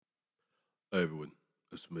Hey everyone,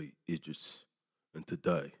 it's me, Idris, and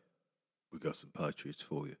today we got some Patriots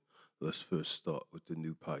for you. Let's first start with the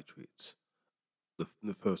new Patriots.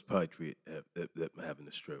 The first Patriot that having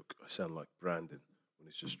a stroke. I sound like Brandon when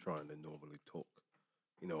he's just trying to normally talk,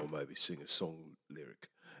 or maybe sing a song lyric.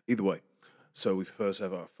 Either way, so we first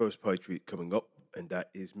have our first Patriot coming up, and that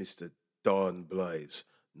is Mr. Don Blaze.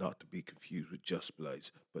 Not to be confused with Just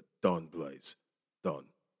Blaze, but Don Blaze. Don,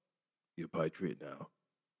 you're a Patriot now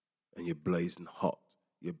and you're blazing hot.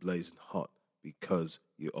 You're blazing hot because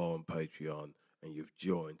you're on Patreon and you've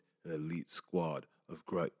joined an elite squad of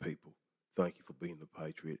great people. Thank you for being a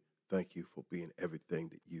Patriot. Thank you for being everything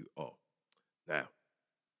that you are. Now,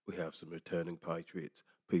 we have some returning Patriots,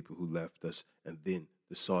 people who left us and then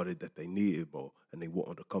decided that they needed more and they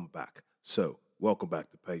wanted to come back. So, welcome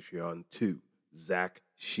back to Patreon to Zach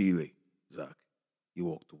Sheely. Zach, you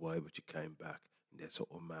walked away, but you came back, and that's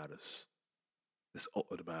all that matters. That's all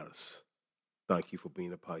that matters. Thank you for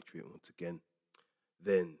being a Patriot once again.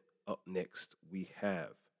 Then up next we have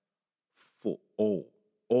for all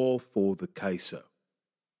for the queso.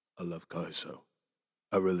 I love queso.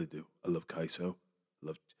 I really do. I love queso.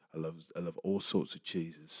 I love all sorts of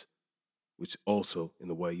cheeses, which also, in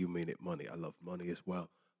the way you mean it, money. I love money as well.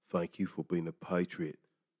 Thank you for being a Patriot.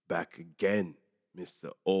 Back again,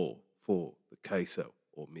 Mr. All for the queso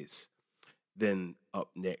or Miss. Then up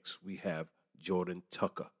next we have Jordan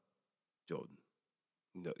Tucker. Jordan,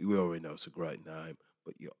 we already know it's a great name,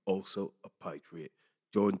 but you're also a Patriot.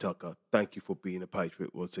 Jordan Tucker, thank you for being a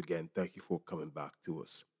Patriot once again. Thank you for coming back to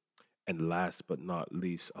us. And last but not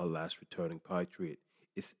least, our last returning Patriot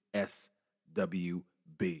is SWB,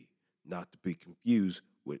 not to be confused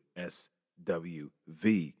with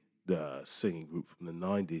SWV, the singing group from the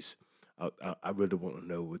 90s. I really want to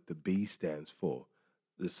know what the B stands for.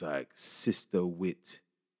 It's like sister with,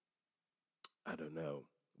 I don't know,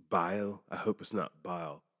 bile. I hope it's not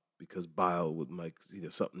bile because bile would make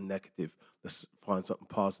something negative. Let's find something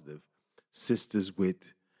positive. Sisters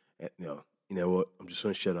with, you know what? I'm just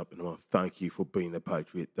going to shut up and I want to thank you for being a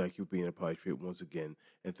Patriot. Thank you for being a Patriot once again.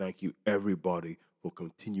 And thank you, everybody, for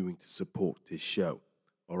continuing to support this show.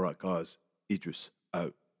 All right, guys. Idris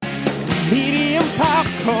out. Medium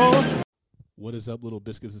popcorn. What is up, little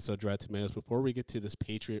biscuits and sun-dried tomatoes? Before we get to this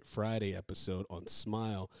Patriot Friday episode on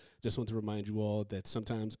Smile, just want to remind you all that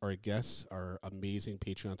sometimes our guests are amazing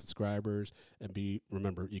Patreon subscribers. And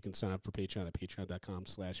remember, you can sign up for Patreon at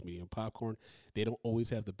patreon.com/mediumpopcorn. They don't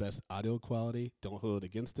always have the best audio quality. Don't hold it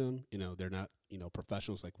against them. They're not,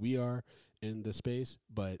 professionals like we are in the space,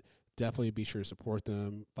 but definitely be sure to support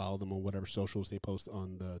them, follow them on whatever socials they post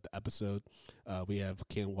on the episode. We have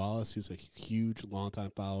Ken Wallace, who's a huge,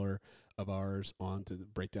 longtime follower of ours, on to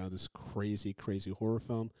break down this crazy, crazy horror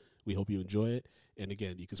film. We hope you enjoy it. And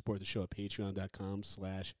again, you can support the show at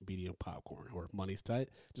patreon.com/mediumpopcorn. Or if money's tight,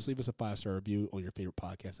 just leave us a 5-star review on your favorite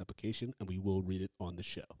podcast application, and we will read it on the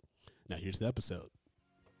show. Now, here's the episode.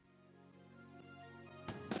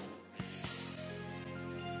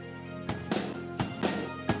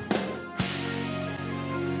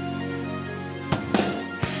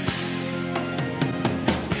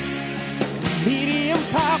 Medium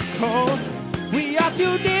popcorn. We are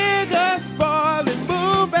two niggas spoiling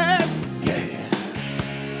movies. Yeah.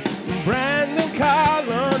 Brandon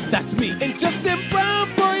Collins, that's me. And Justin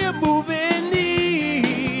Brown for your movie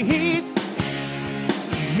needs.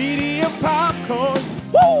 Medium popcorn.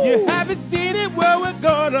 Woo! You haven't seen it, well, we're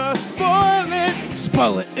gonna spoil it.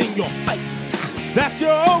 Spoil it in your face. That's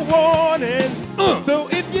your warning. So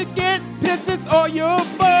if you get pissed, it's all your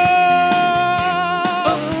fault.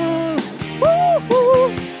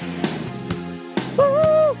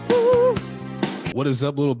 What is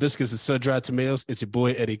up, little biscuits and sun-dried tomatoes? It's your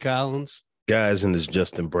boy, Eddie Collins. Guys, and this is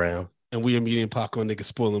Justin Brown. And we are Medium Popcorn Niggas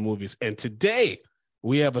Spoiling Movies. And today,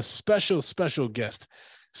 we have a special guest,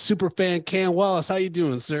 super fan Ken Wallace. How you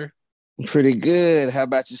doing, sir? Pretty good. How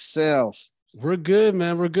about yourself? We're good,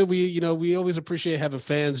 man. We're good. We always appreciate having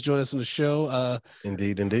fans join us on the show.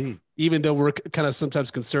 Indeed. Even though we're kind of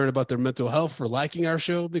sometimes concerned about their mental health for liking our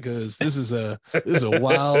show, because this is a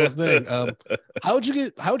wild thing. How'd you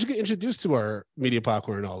get introduced to our Media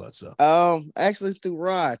Popcorn and all that stuff? Actually through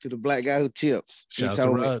Rod, through the black guy who tips. Shout out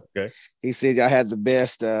to Rod. Okay. He said y'all had the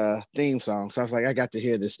best theme song. So I was like, I got to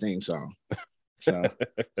hear this theme song. So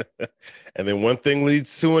and then one thing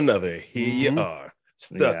leads to another. Here you are,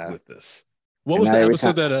 stuck with us. What was the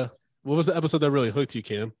episode that really hooked you,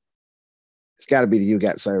 Cam? It's got to be the You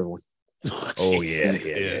Got Served one. Oh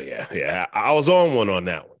yeah. I was on one on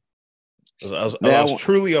that one. I was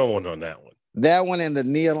truly on one on that one. That one and the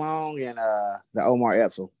Nia Long and the Omar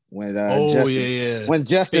Epsil. when Oh Justin yeah. when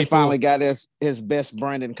Justin Fatal, finally got his best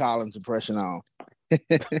Brandon Collins impression on.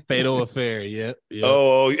 Fatal Affair. Yep. Yep.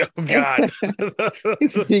 Oh, oh God.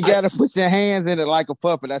 You I, got to put your hands in it like a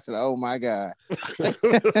puppet. I said, "Oh my god!"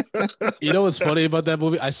 you know what's funny about that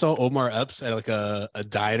movie? I saw Omar Epps at like a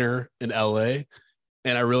diner in LA,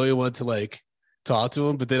 and I really wanted to like talk to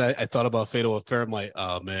him, but then I thought about Fatal Affair. I'm like,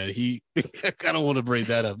 oh man, I don't want to bring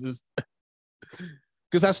that up.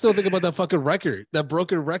 Because I still think about that fucking record, that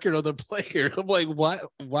broken record on the player. I'm like, why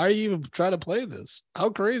are you even trying to play this? How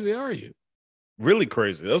crazy are you? Really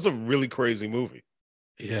crazy. That was a really crazy movie.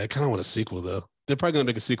 Yeah, I kind of want a sequel though. They're probably gonna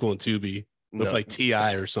make a sequel in Tubi with No. like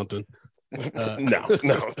T.I. or something. No.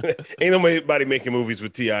 Ain't nobody making movies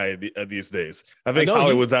with T.I. These days. I think know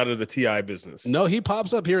Hollywood's out of the T.I. business. No, he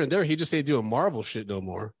pops up here and there. He just ain't doing Marvel shit no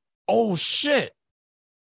more. Oh shit!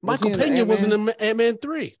 Was Michael he in the Pena wasn't Ant-Man? in Ant-Man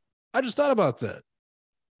 3. I just thought about that.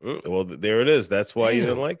 Well, there it is. That's why you Damn.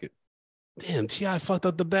 didn't like it. Damn, T.I. fucked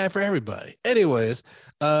up the bag for everybody. Anyways,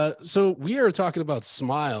 so we are talking about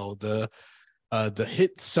Smile, the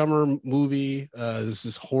hit summer movie. This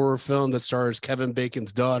is horror film that stars Kevin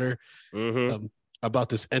Bacon's daughter. Mm-hmm. About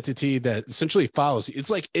this entity that essentially follows. It's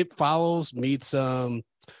like It Follows meets Truth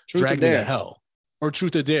Drag or Me to Dare. Hell or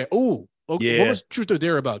Truth or Dare. Oh, okay. Yeah. What was Truth or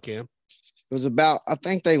Dare about, Cam? It was about, I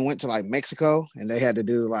think they went to like Mexico and they had to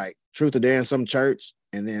do like Truth or Dare in some church.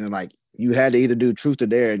 And then like you had to either do Truth or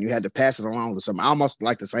Dare and you had to pass it along to something. Almost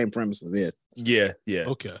like the same premise as it. Yeah.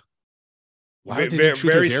 Okay. Why would they do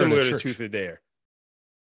Truth very or Dare similar in a to church? Truth or Dare.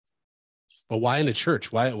 But why in a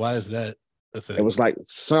church? Why is that a thing? It was like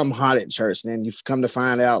some haunted church. And then you come to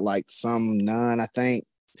find out like some nun, I think,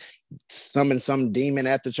 summoned some demon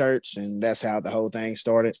at the church. And that's how the whole thing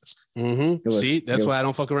started. See, that's why I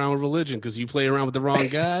don't fuck around with religion, because you play around with the wrong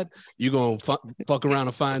God, you're going to fuck around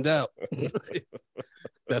and find out.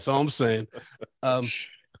 That's all I'm saying.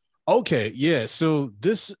 Okay, yeah. So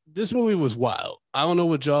this movie was wild. I don't know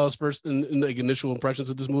what y'all's first and like initial impressions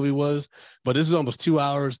of this movie was, but this is almost 2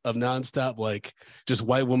 hours of nonstop, like just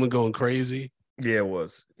white woman going crazy. Yeah, it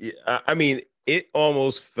was. Yeah, I mean, it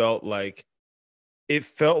almost felt like a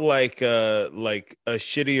shittier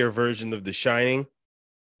version of The Shining,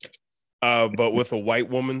 but with a white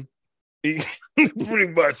woman. Pretty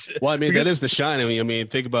much. Well, I mean, that is The Shining. I mean,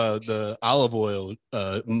 think about the olive oil,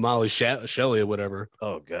 Molly Shelley or whatever.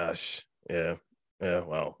 Oh gosh, yeah.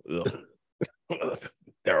 Wow,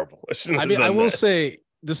 terrible. I mean, I will say,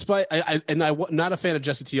 despite I'm not a fan of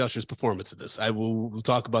Jesse T. Usher's performance of this. We'll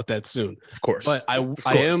talk about that soon, of course. But I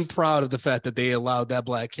am proud of the fact that they allowed that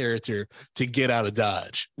black character to get out of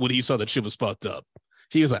Dodge when he saw that shit was fucked up.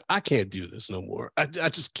 He was like, I can't do this no more. I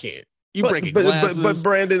just can't. You breaking glasses, but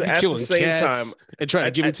Brandon, you at the same time, and trying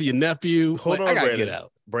to give it to your nephew. Hold on, I gotta Brandon. get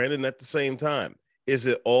out. Brandon, at the same time, is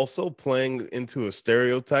it also playing into a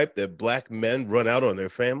stereotype that black men run out on their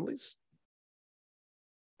families?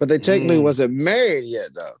 But they technically wasn't married yet,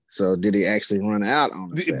 though. So did he actually run out on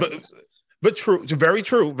the But true, very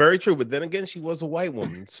true, very true. But then again, she was a white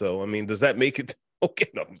woman. So I mean, does that make it okay?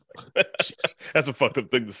 No, that's a fucked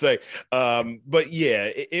up thing to say. But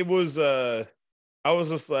yeah, it was. I was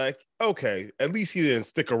just like, okay, at least he didn't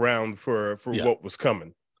stick around for what was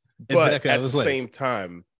coming. But exactly. at the same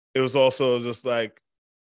time, it was also just like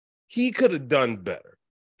he could have done better.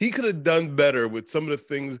 He could have done better with some of the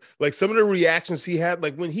things, like some of the reactions he had.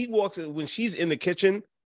 Like when she's in the kitchen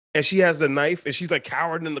and she has the knife and she's like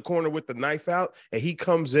cowering in the corner with the knife out, and he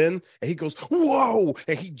comes in and he goes, whoa,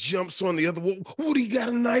 and he jumps on the other wall. What do you got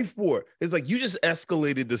a knife for? It's like you just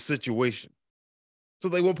escalated the situation. So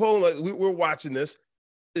like when Paul, like we're watching this,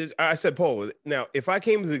 I said, Paul, now if I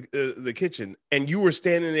came to the kitchen and you were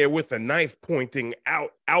standing there with a knife pointing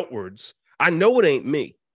outwards, I know it ain't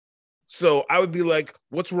me. So I would be like,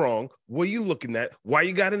 what's wrong? What are you looking at? Why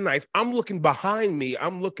you got a knife? I'm looking behind me.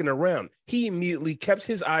 I'm looking around. He immediately kept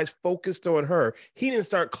his eyes focused on her. He didn't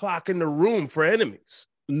start clocking the room for enemies.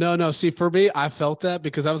 No. See, for me, I felt that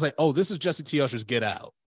because I was like, oh, this is Jesse T. Usher's Get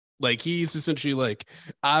Out. Like he's essentially like,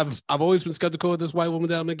 I've always been skeptical of this white woman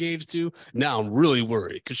that I'm engaged to. Now I'm really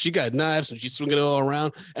worried because she got knives and she's swinging it all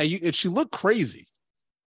around, and she looked crazy.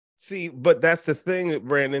 See, but that's the thing,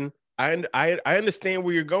 Brandon. I understand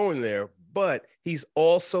where you're going there, but he's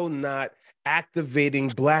also not activating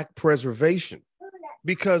black preservation,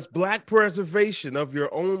 because black preservation of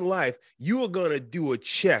your own life, you are gonna do a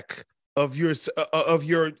check of your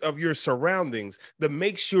surroundings to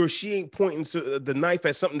make sure she ain't pointing the knife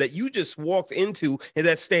at something that you just walked into and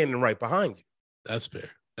that's standing right behind you. That's fair.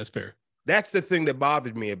 That's the thing that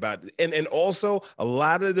bothered me about it. And also a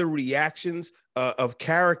lot of the reactions of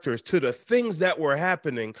characters to the things that were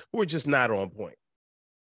happening were just not on point.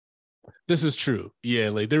 This is true. Yeah,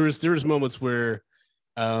 like there was moments where,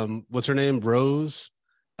 what's her name, Rose,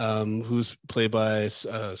 who's played by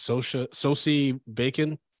Sosie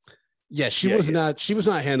Bacon. Yeah, she was not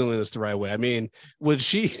handling this the right way. I mean, when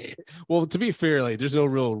she, well, to be fair, like there's no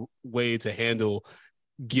real way to handle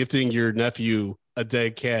gifting your nephew a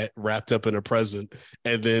dead cat wrapped up in a present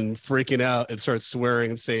and then freaking out and start swearing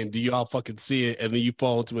and saying, "Do y'all fucking see it?" And then you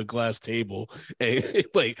fall into a glass table and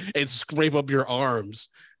and scrape up your arms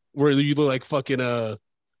where you look like fucking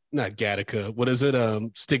not Gattaca. What is it?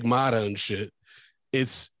 Stigmata and shit.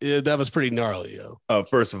 That was pretty gnarly, yo.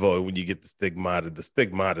 First of all, when you get the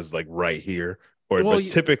stigmata is like right here. Well,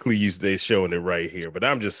 Typically they showing it right here, but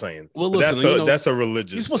I'm just saying. Well, listen, that's a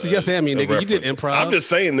religious. You're supposed to yes and me, nigga. Reference. You did improv. I'm just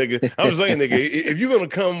saying, nigga. If you're gonna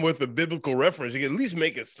come with a biblical reference, you can at least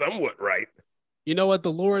make it somewhat right. You know what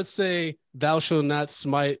the Lord say? Thou shalt not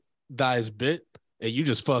smite thy bit, and you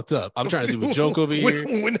just fucked up. I'm trying to do a joke over here.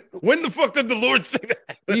 When the fuck did the Lord say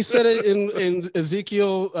that? He said it in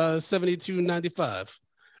Ezekiel 72:95.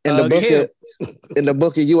 In the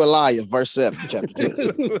book of You a Liar, verse 7, chapter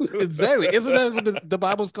 2. Exactly. Isn't that what the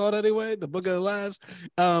Bible's called anyway? The book of the lies.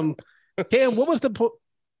 Cam, what was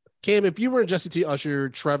Cam, if you were in Jesse T. Usher,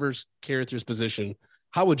 Trevor's character's position,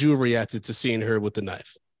 how would you have reacted to seeing her with the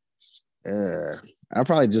knife? I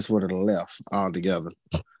probably just would have left altogether.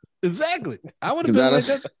 Exactly. I would have been like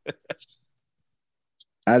that.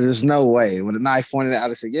 I just no way. When the knife pointed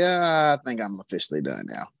out, I said, "Yeah, I think I'm officially done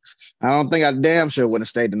now." I don't think I damn sure wouldn't have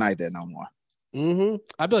stayed the night there no more. Mm-hmm.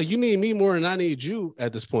 I'd be like, you need me more than I need you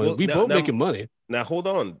at this point. Well, both making money. Now, hold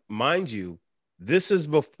on. Mind you, this is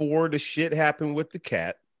before the shit happened with the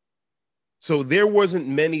cat. So there wasn't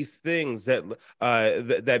many things that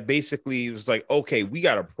that basically was like, okay, we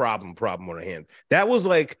got a problem on our hand. That was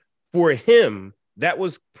like, for him, that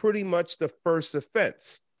was pretty much the first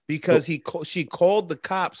offense. Because she called the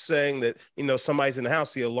cops saying that, somebody's in the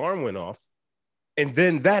house, the alarm went off. And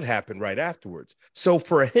then that happened right afterwards. So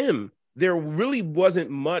for him, there really wasn't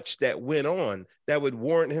much that went on that would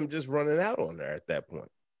warrant him just running out on there at that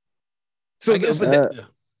point. So,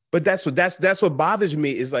 but that's what bothers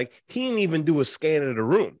me is like, he didn't even do a scan of the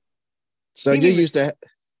room. So you used to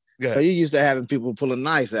having people pulling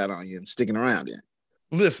knives out on you and sticking around you.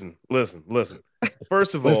 Listen.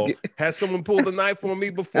 First of all, has someone pulled a knife on me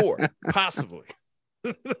before? Possibly.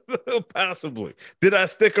 Possibly. Did I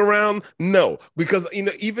stick around? No, because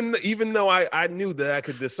even though I knew that I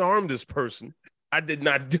could disarm this person, I did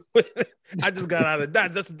not do it. I just got out of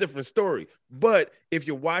Dodge. That's a different story. But if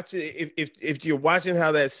you're watching, if you're watching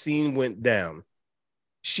how that scene went down,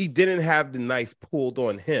 she didn't have the knife pulled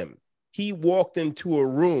on him. He walked into a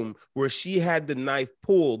room where she had the knife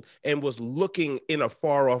pulled and was looking in a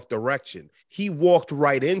far off direction. He walked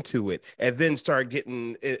right into it and then started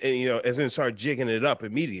getting, and then started jigging it up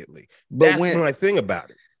immediately. That's my thing about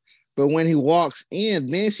it. But when he walks in,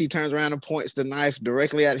 then she turns around and points the knife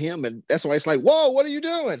directly at him. And that's why it's like, whoa, what are you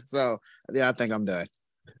doing? So, yeah, I think I'm done.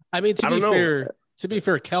 I mean, to be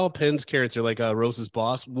fair, Cal Penn's character, like Rose's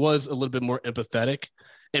boss, was a little bit more empathetic.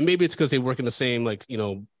 And maybe it's because they work in the same, like,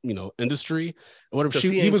 industry or whatever.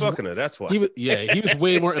 He was fucking her. That's why. He was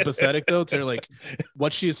way more empathetic though to like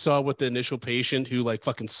what she saw with the initial patient who like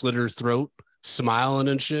fucking slit her throat, smiling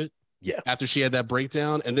and shit. Yeah. After she had that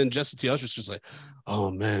breakdown, and then Jesse T. Usher's just like, "Oh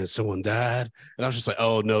man, someone died," and I was just like,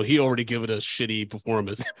 "Oh no, he already given a shitty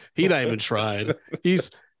performance. He not even trying.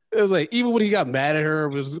 It was like, even when he got mad at her,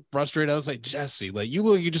 was frustrated. I was like, Jesse, like,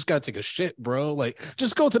 you just got to take a shit, bro. Like,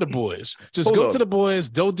 just go to the boys. Just go to the boys.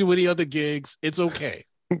 Don't do any other gigs. It's okay.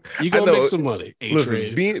 You gonna make some money.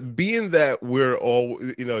 Listen, being that we're all,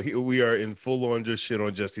 we are in full on just shit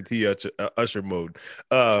on Jesse T. Usher mode.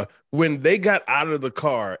 When they got out of the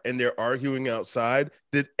car and they're arguing outside,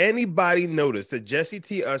 did anybody notice that Jesse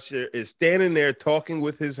T. Usher is standing there talking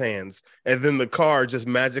with his hands, and then the car just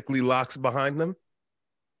magically locks behind them?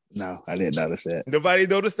 No, I didn't notice that. Nobody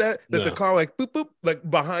noticed that No. the car like boop boop like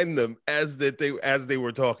behind them as they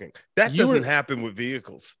were talking. That doesn't happen with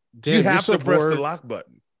vehicles. Damn, you have to press the lock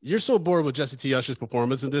button. You're so bored with Jesse T. Usher's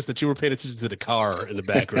performance in this that you were paying attention to the car in the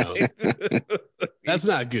background. That's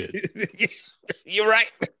not good. You're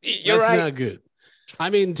right. That's not good. I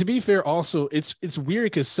mean, to be fair, also it's weird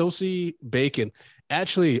because Sosie Bacon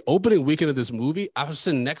actually opening weekend of this movie, I was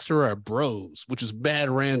sitting next to her at Bros, which is bad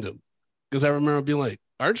random because I remember being like,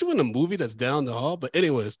 aren't you in a movie that's down the hall? But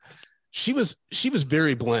anyways, she was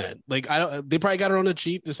very bland. Like they probably got her on the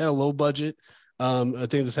cheap. This had a low budget. I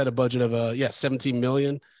think this had a budget of 17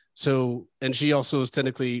 million. So, and she also is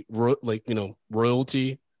technically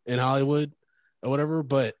royalty in Hollywood or whatever.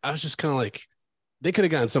 But I was just kind of like, They could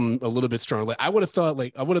have gotten some a little bit stronger. Like I would have thought,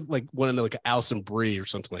 like I would have like wanted like an Alison Brie or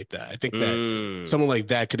something like that. I think that someone like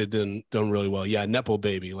that could have done really well. Yeah, Nepo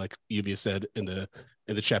baby, like Yuvia said in the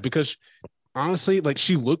chat, because honestly, like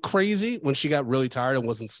she looked crazy when she got really tired and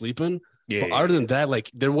wasn't sleeping. Yeah. But other than that, like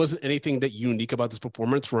there wasn't anything that unique about this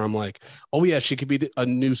performance where I'm like, oh yeah, she could be a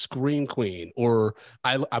new screen queen, or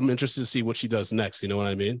I'm interested to see what she does next. You know what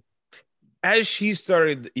I mean? As she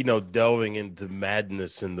started, delving into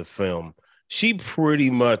madness in the film, she pretty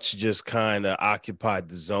much just kind of occupied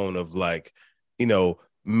the zone of like,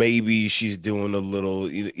 maybe she's doing a little,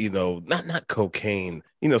 not cocaine,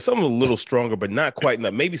 something a little stronger, but not quite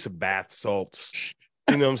enough. Maybe some bath salts.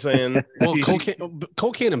 You know what I'm saying? Well,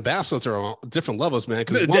 cocaine and bath salts are on different levels, man.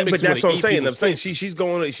 Because but that's what I'm saying. I'm saying she's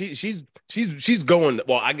going.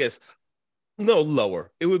 Well, I guess no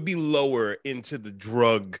lower. It would be lower into the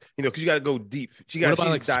drug, because you got to go deep. What about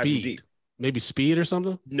like speed? Deep. Maybe speed or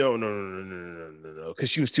something? No. Because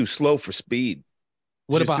she was too slow for speed.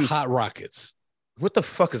 What about hot rockets? What the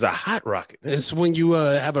fuck is a hot rocket? It's when you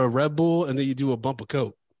have a Red Bull and then you do a bump of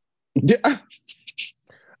coke. Yeah.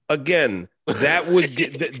 Again,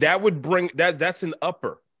 that would bring that's an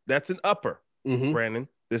upper. That's an upper, Brandon.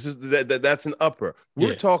 This is that's an upper.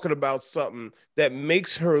 We're talking about something that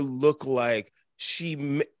makes her look like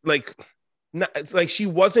it's like she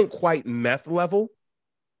wasn't quite meth level,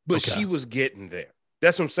 but she was getting there.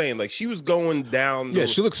 That's what I'm saying. Like she was going down. Yeah,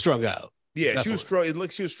 she looked strung out. Yeah, definitely. She was strung. It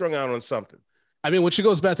looked she was strung out on something. I mean, when she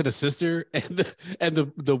goes back to the sister and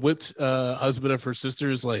the whipped husband of her sister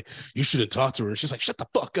is like, you should have talked to her. And she's like, shut the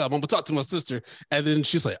fuck up. I'm gonna talk to my sister. And then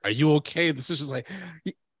she's like, are you okay? The sister's like,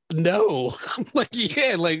 no. I'm like,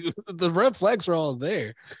 yeah, like the red flags are all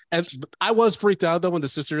there. And I was freaked out though when the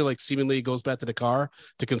sister like seemingly goes back to the car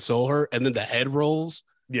to console her, and then the head rolls.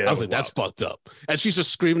 Yeah, I was like, that's fucked up. And she's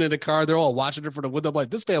just screaming in the car. They're all watching her from the window. I'm like,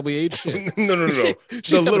 this family ain't shit. No.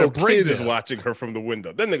 The little kid is watching her from the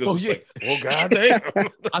window. Then they go, like, oh, goddamn.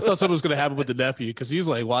 I thought something was going to happen with the nephew because he's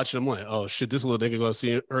like watching him like, oh, shit, this little nigga going to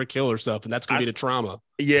see her kill herself. And that's going to be the trauma.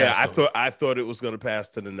 Yeah, I thought it was going to pass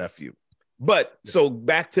to the nephew. But so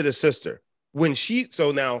back to the sister.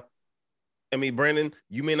 Now, I mean, Brandon,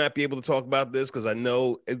 you may not be able to talk about this because I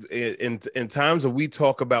know in times that we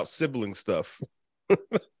talk about sibling stuff,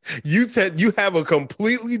 you said you have a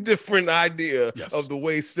completely different idea of the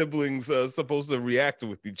way siblings are supposed to react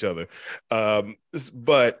with each other.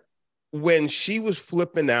 But when she was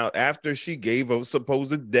flipping out after she gave a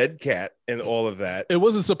supposed dead cat and all of that, it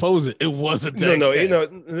wasn't supposed. It was a dead cat.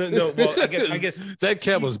 No. Well, I guess that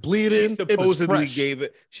cat was bleeding.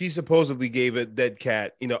 She supposedly gave a dead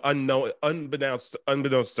cat, unbeknownst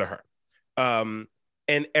to her.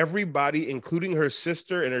 And everybody, including her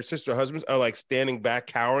sister and her sister husbands, are like standing back,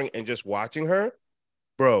 cowering, and just watching her.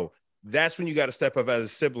 Bro, that's when you got to step up as a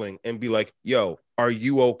sibling and be like, yo, are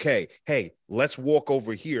you okay? Hey, let's walk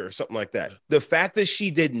over here or something like that. The fact that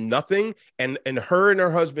she did nothing and her and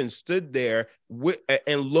her husband stood there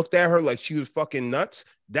and looked at her like she was fucking nuts,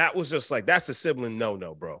 that was just like, that's a sibling no,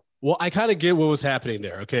 bro. Well, I kind of get what was happening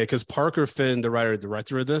there, okay? Because Parker Finn, the writer and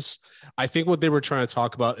director of this, I think what they were trying to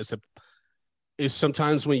talk about is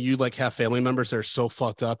sometimes when you like have family members that are so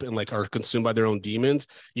fucked up and like are consumed by their own demons,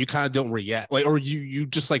 you kind of don't react like, or you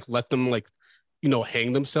just like let them like,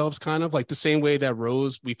 hang themselves, kind of like the same way that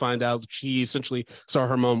Rose, we find out she essentially saw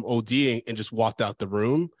her mom ODing and just walked out the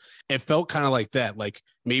room. It felt kind of like that. Like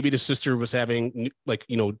maybe the sister was having like,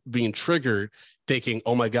 being triggered thinking,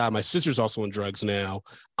 oh my God, my sister's also on drugs now.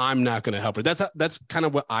 I'm not going to help her. That's kind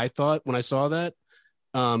of what I thought when I saw that.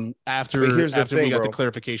 After we got the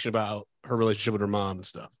clarification about her relationship with her mom and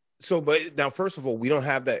stuff. So, but now, first of all, we don't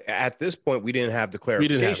have that at this point. We didn't have the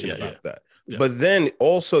clarification about that. Yeah. But then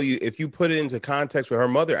also, if you put it into context with her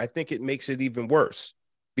mother, I think it makes it even worse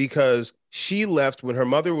because she left when her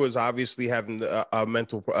mother was obviously having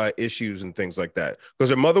mental issues and things like that.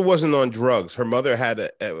 Because her mother wasn't on drugs. Her mother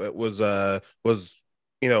was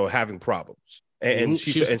having problems, and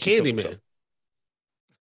she was Candyman.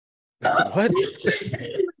 What?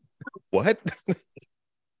 What?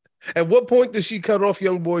 At what point did she cut off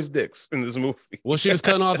young boys' dicks in this movie? Well, she was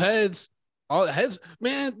cutting off heads. All heads,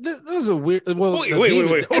 man. This is a weird. Well,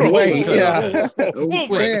 wait. Hold on.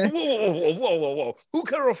 Whoa. Who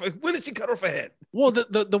cut her off? When did she cut off her head? Well,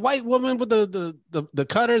 the white woman with the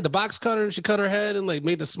cutter, the box cutter, and she cut her head and like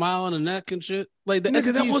made the smile on the neck and shit. Like that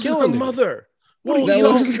wasn't her mother. What are you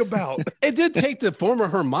talking about? It did take the form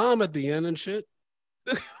of her mom at the end and shit.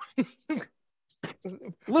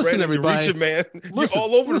 Listen, Brandon, everybody, reach it, man. Listen, you're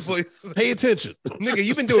all over the place. Pay attention, nigga.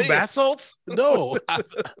 You've been doing bath salts? No, I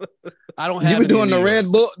don't have. You been doing the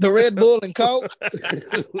Red Bull and Coke?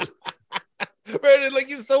 Brandon, like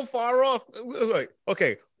you're so far off. Like,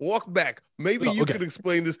 okay, walk back. Maybe you can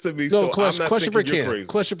explain this to me. No, so question, I'm not question for thinking you're Cam. crazy.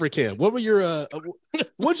 Question for Cam. What were your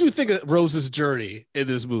what did you think of Rose's journey in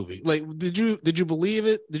this movie? Like, did you believe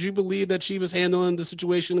it? Did you believe that she was handling the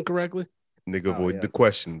situation correctly? Nigga, avoid the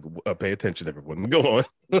question. Pay attention, everyone. Go on.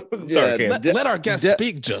 Yeah, Sorry, Cam. Let our guest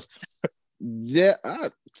speak, Justin. Yeah,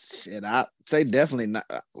 shit, I'd say definitely not.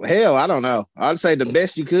 Hell, I don't know. I'd say the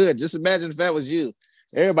best you could. Just imagine if that was you.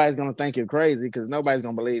 Everybody's gonna think you're crazy because nobody's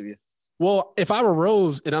gonna believe you. Well, if I were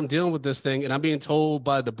Rose and I'm dealing with this thing and I'm being told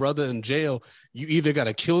by the brother in jail, you either got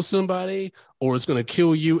to kill somebody or it's going to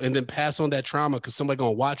kill you and then pass on that trauma because somebody's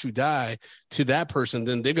going to watch you die to that person,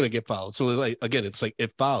 then they're going to get followed. So, like, again, it's like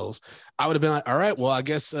it follows. I would have been like, all right, well, I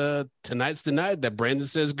guess tonight's the night that Brandon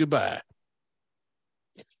says goodbye.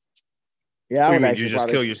 Yeah, I would actually you just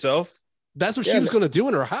kill yourself? That's what she was going to do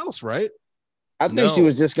in her house, right? I think she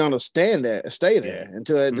was just going to stay there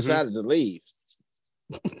until it decided to leave.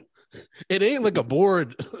 It ain't like a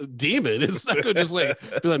bored demon. It's not gonna just like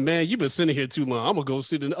be like, man, you've been sitting here too long. I'm gonna go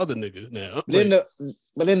see the other niggas now.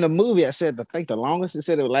 But in the movie, I think the longest it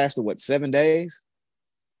said it lasted 7 days.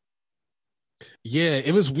 Yeah,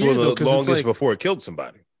 it was weird though, because longest it's like, before it killed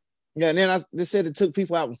somebody. Yeah, and then they said it took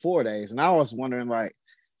people out in 4 days, and I was wondering like,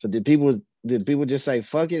 so did people just say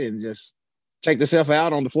fuck it and just take themselves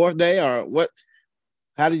out on the 4th day, or what?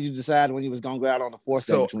 How did you decide when you was gonna go out on the 4th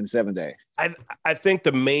day between 7 days? I think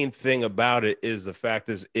the main thing about it is the fact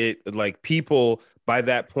is it like people by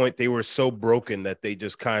that point they were so broken that they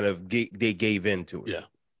just kind of gave in to it. Yeah.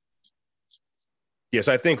 Yes,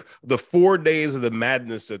 I think the 4 days of the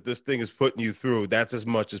madness that this thing is putting you through, that's as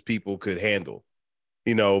much as people could handle.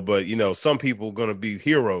 But some people are gonna be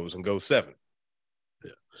heroes and go 7.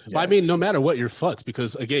 But I mean, no matter what, you're fucked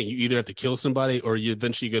because again, you either have to kill somebody or you're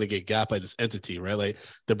eventually going to get got by this entity, right? Like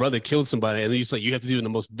the brother killed somebody, and then he's like, you have to do it in the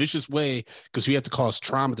most vicious way because you have to cause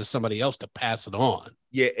trauma to somebody else to pass it on.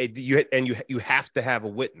 Yeah, you have to have a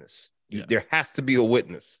witness. There has to be a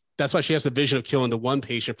witness. That's why she has the vision of killing the one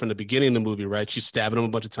patient from the beginning of the movie, right? She's stabbing him a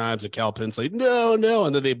bunch of times, and Cal Penn's like, no,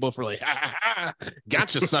 and then they both are like, ha, ha, ha,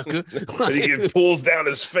 gotcha, sucker. And he pulls down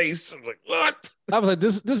his face. I'm like, what? I was like,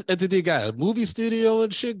 this entity got a movie studio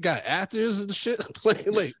and shit, got actors and shit.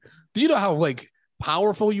 Like, do you know how like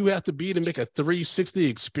powerful you have to be to make a 360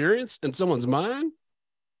 experience in someone's mind?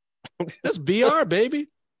 That's VR, baby.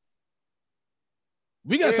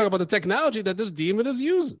 We got to talk about the technology that this demon is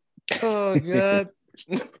using. Oh, God.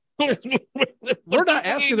 We're not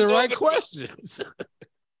asking the right questions.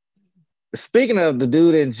 Speaking of the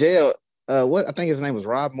dude in jail, what I think his name was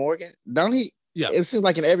Rob Morgan. Don't he? Yeah. It seems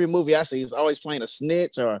like in every movie I see, he's always playing a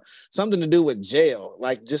snitch or something to do with jail.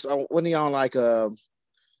 Like just when he on like the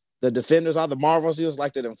Defenders or the Marvels, he was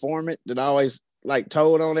like that informant that always like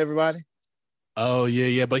told on everybody. Oh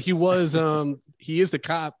yeah. But he was he is the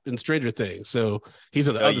cop in Stranger Things, so he's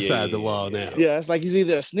on the other side of the law now. Yeah, it's like he's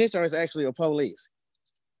either a snitch or he's actually a police.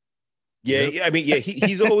 Yeah, I mean,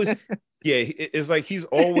 he's always it's like he's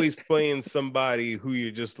always playing somebody who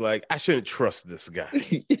you're just like, I shouldn't trust this guy.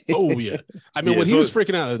 Oh yeah. I mean, when he was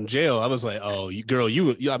freaking out in jail, I was like, oh, girl,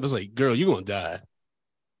 you gonna die.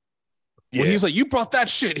 When he was like, you brought that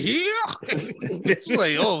shit here? It's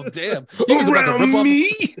like, oh damn. He was about to rip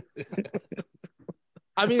me.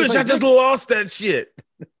 I mean, I just lost that shit.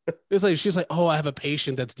 It's like she's like, oh, I have a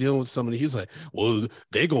patient that's dealing with somebody. He's like, well,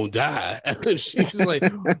 they're gonna die. And she's like,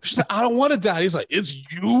 I don't want to die. He's like, it's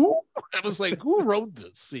you. I was like, who wrote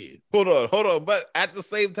this scene? Hold on. But at the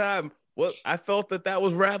same time, I felt that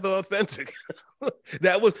was rather authentic.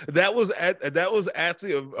 that was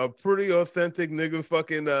actually a pretty authentic nigga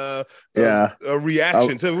fucking a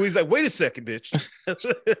reaction to he's like, wait a second, bitch.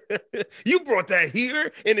 You brought that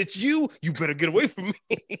here and it's you better get away from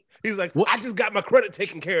me. He's like, I just got my credit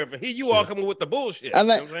taken care of, and here you all coming with the bullshit. I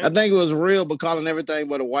think it was real, but calling everything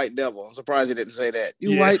but a white devil. I'm surprised he didn't say that.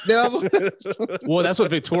 You white devil. Well, that's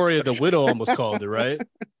what Victoria the widow almost called it, right?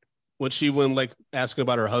 When she went like asking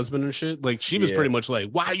about her husband and shit, like she was pretty much like,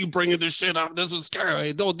 "Why are you bringing this shit up? This was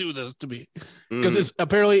scary. Don't do this to me." Because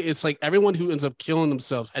it's like everyone who ends up killing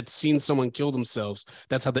themselves had seen someone kill themselves.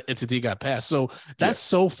 That's how the entity got passed. So that's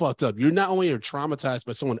so fucked up. You're not only traumatized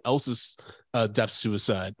by someone else's death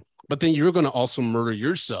suicide, but then you're going to also murder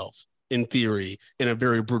yourself in theory in a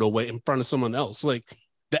very brutal way in front of someone else. Like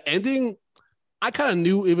the ending, I kind of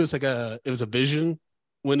knew it was a vision.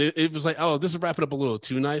 When it was like, oh, this is wrapping up a little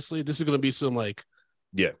too nicely. This is going to be some like,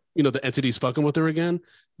 the entity's fucking with her again.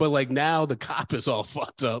 But like now the cop is all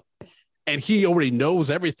fucked up and he already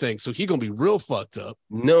knows everything. So he going to be real fucked up.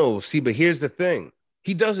 No, see, but here's the thing.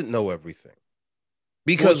 He doesn't know everything.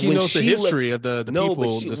 Because he knows the history of the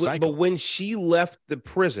people, the cycle. But when she left the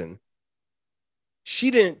prison,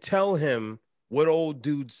 she didn't tell him what old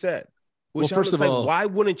dude said. Which Well, first of all, why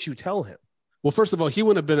wouldn't you tell him? Well, first of all, he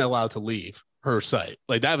wouldn't have been allowed to leave her site.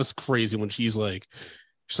 Like that was crazy when she's like,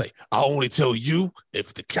 I'll only tell you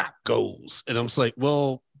if the cop goes. And I'm just like,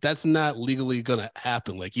 well, that's not legally gonna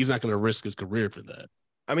happen. Like he's not gonna risk his career for that.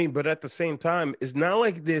 I mean, but at the same time, it's not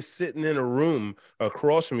like they're sitting in a room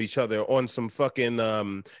across from each other on some fucking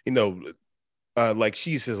like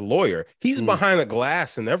she's his lawyer. He's behind a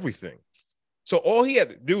glass and everything. So all he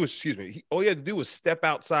had to do was, all he had to do was step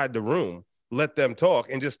outside the room, let them talk,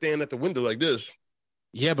 and just stand at the window like this.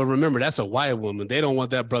 Yeah, but remember, that's a white woman. They don't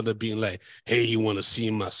want that brother being like, hey, you want to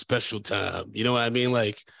see my special time? You know what I mean?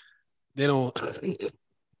 Like, they don't.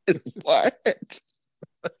 What?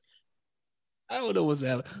 I don't know what's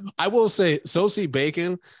happening. I will say, Sosie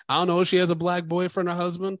Bacon, I don't know if she has a black boyfriend or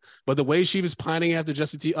husband, but the way she was pining after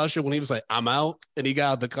Jesse T. Usher when he was like, I'm out, and he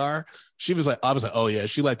got out the car, I was like, oh yeah,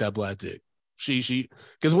 she liked that black dick. She,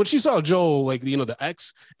 because when she saw Joel, like, the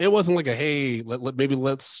ex, it wasn't like a, hey, maybe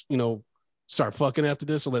let's, start fucking after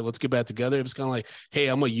this, or like, let's get back together. It was kind of like, hey,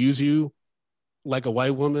 I'm going to use you like a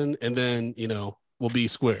white woman, and then, we'll be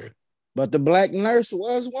squared. But the black nurse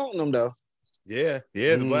was wanting them, though. Yeah.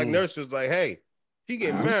 The black nurse was like, hey, she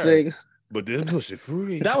getting married, but this pussy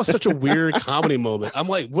free. That was such a weird comedy moment. I'm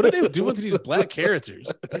like, what are they doing to these black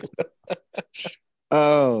characters?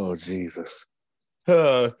 Oh, Jesus.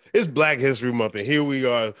 It's Black History Month, and here we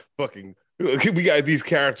are fucking, we got these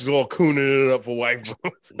characters all cooning it up for white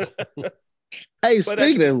folks. Hey,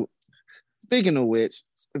 speaking of which,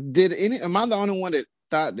 am I the only one that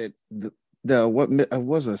thought that what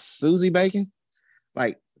was a Susie Bacon?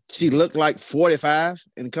 Like, she looked like 45,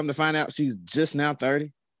 and come to find out she's just now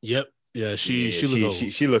 30. Yep. Yeah, she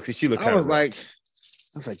looked I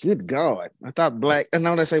was like, good God. I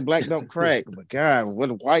know they say black don't crack, but God, what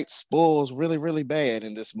white spoils really, really bad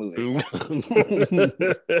in this movie.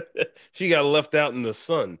 She got left out in the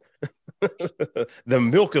sun. The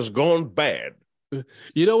milk is gone bad.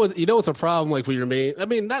 You know what's a problem, like, with your main, I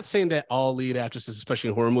mean, not saying that all lead actresses, especially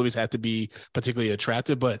in horror movies, have to be particularly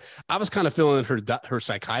attractive, but I was kind of feeling her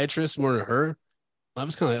psychiatrist more than her. I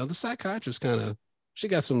was kind of like, the psychiatrist she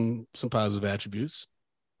got some positive attributes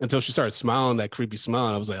until she started smiling that creepy smile,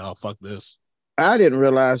 and I was like, oh, fuck this. I didn't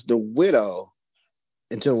realize the widow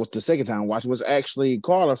until the second time watch was actually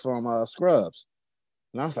Carla from Scrubs.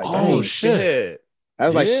 And I was like, oh, shit. I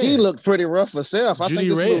was like, she looked pretty rough herself. I think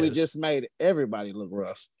this Reyes. Movie just made everybody look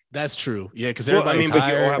rough. That's true. Yeah, because everybody's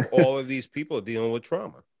but you all have all of these people dealing with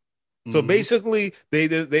trauma. So basically,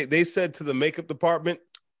 they said to the makeup department,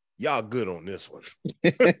 y'all good on this one.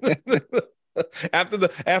 After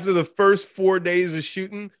the first 4 days of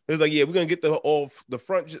shooting, it was like, yeah, we're gonna get the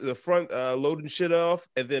front loading shit off,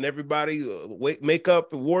 and then everybody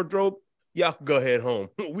makeup and wardrobe. Y'all can go ahead home.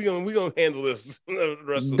 We gonna handle this.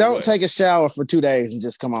 Don't take a shower for 2 days and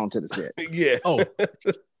just come on to the set. Yeah. Oh,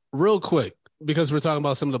 real quick, because we're talking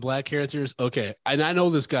about some of the black characters. Okay, and I know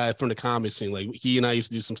this guy from the comedy scene. Like, he and I used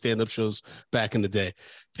to do some stand-up shows back in the day.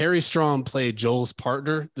 Perry Strong played Joel's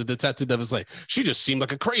partner, the detective that was like, she just seemed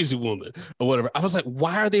like a crazy woman or whatever. I was like,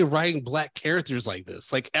 why are they writing black characters like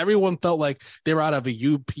this? Like, everyone felt like they were out of a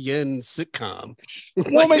UPN sitcom.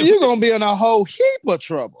 Woman, you're gonna be in a whole heap of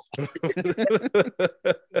trouble.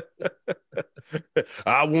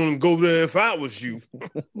 I wouldn't go there if I was you.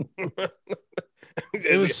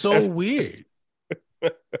 It was so weird.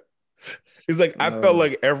 It's like, I felt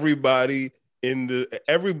like every black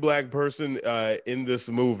person in this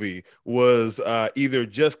movie was either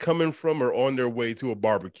just coming from or on their way to a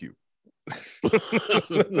barbecue.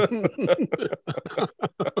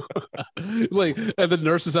 Like, and the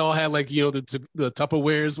nurses all had, like, the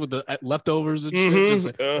Tupperwares with the leftovers and shit. Just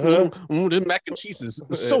like, the mac and cheese is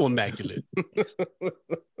so immaculate.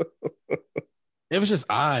 It was just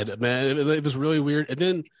odd, man. It was really weird. And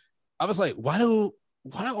then I was like, why do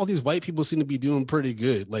all these white people seem to be doing pretty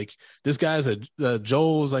good? Like, this guy's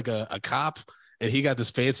Joel's like a cop, and he got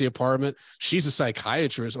this fancy apartment. She's a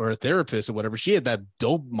psychiatrist or a therapist or whatever. She had that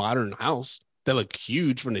dope modern house that looked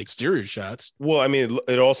huge from the exterior shots. Well, I mean,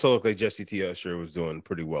 it also looked like Jesse T. Usher was doing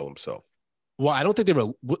pretty well himself. Well, I don't think they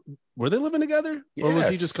were they living together? Yes. Or was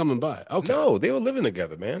he just coming by? Okay. No, they were living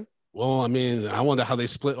together, man. Well, I mean, I wonder how they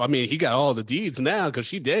split. I mean, he got all the deeds now because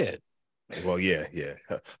she dead. Well, yeah.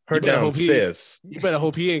 Her downstairs. You better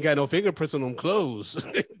hope he ain't got no fingerprints on them clothes,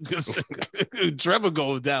 because Trevor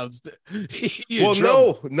goes downstairs. Well,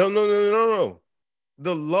 no.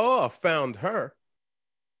 The law found her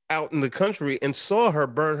out in the country and saw her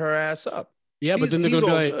burn her ass up. Yeah, but then they're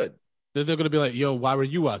gonna be like, yo, why were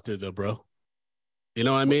you out there though, bro? You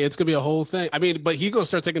know what I mean? It's gonna be a whole thing. I mean, but he's gonna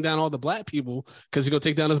start taking down all the black people because he's gonna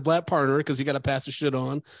take down his black partner because he got to pass the shit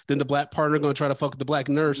on. Then the black partner gonna try to fuck with the black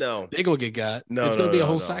nurse. No, they're gonna get got. No, it's gonna be a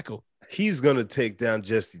whole cycle. He's gonna take down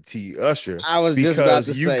Jesse T. Usher. I was just about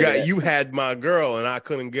to say that. You had my girl and I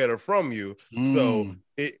couldn't get her from you. So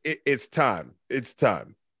it's time. It's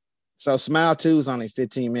time. So Smile 2 is only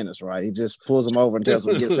 15 minutes, right? He just pulls him over and tells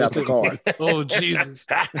him he gets out the car. Oh, Jesus.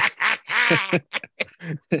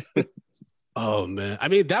 Oh, man. I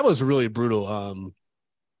mean, that was really brutal.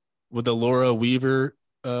 With the Laura Weaver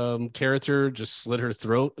character, just slit her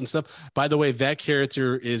throat and stuff. By the way, that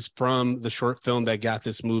character is from the short film that got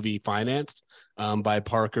this movie financed by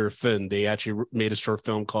Parker Finn. They actually made a short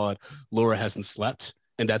film called Laura Hasn't Slept,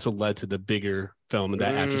 and that's what led to the bigger film, and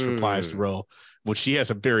that actress reprised the role, which she has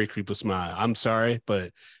a very creepy smile. I'm sorry,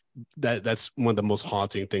 but that's one of the most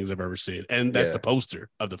haunting things I've ever seen, and that's the poster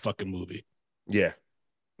of the fucking movie. Yeah.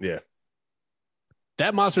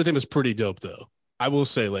 That monster thing was pretty dope, though. I will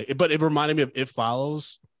say, but it reminded me of It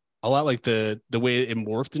Follows a lot, like the way it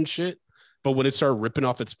morphed and shit. But when it started ripping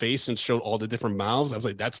off its face and showed all the different mouths, I was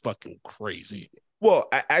like, that's fucking crazy. Well,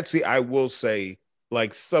 I will say,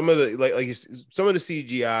 like some of the some of the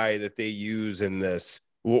CGI that they use in this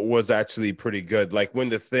was actually pretty good. Like when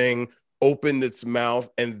the thing opened its mouth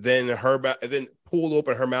and then pulled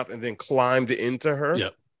open her mouth and then climbed into her,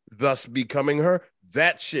 thus becoming her.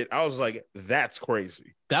 That shit, I was like, that's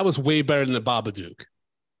crazy. That was way better than the Babadook.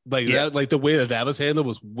 That, the way that was handled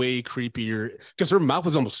was way creepier because her mouth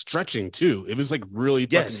was almost stretching too. It was like really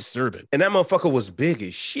fucking disturbing. And that motherfucker was big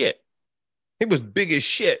as shit. He was big as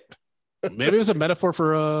shit. Maybe it was a metaphor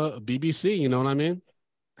for BBC. You know what I mean?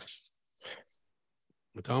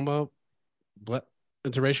 We're talking about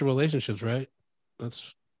interracial relationships, right?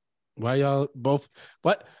 That's why y'all both.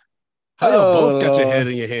 What? How y'all both got your head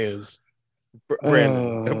in your hands?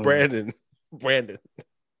 Brandon.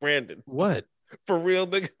 What? For real,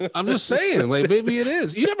 nigga? I'm just saying, like, maybe it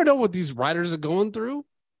is. You never know what these writers are going through.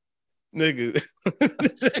 Nigga.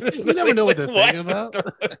 You never know what they're thinking about.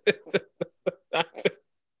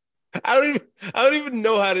 I don't even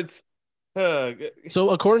know how to.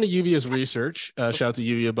 So according to Yuvia's research, shout out to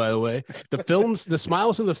Yuvia, by the way, the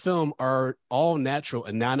smiles in the film are all natural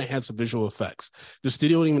and non-enhanced visual effects. The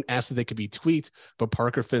studio didn't even ask that they could be tweaked, but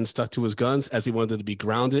Parker Finn stuck to his guns as he wanted them to be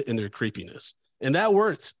grounded in their creepiness. And that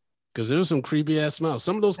worked because there was some creepy ass smiles.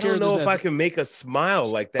 Some of those characters. I don't know if I can make a smile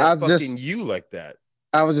like that. You like that.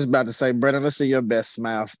 I was just about to say, Brendan, let's see your best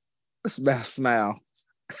smile. Smile.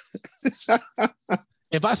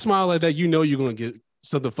 If I smile like that, you know you're going to get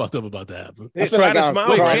something fucked up about that. I feel like Cam,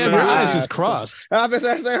 your eyes just crossed. I was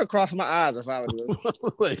saying cross my eyes if I was.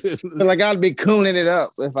 I feel like I'd be cooling it up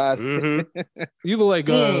if I. You look like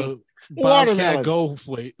Bobcat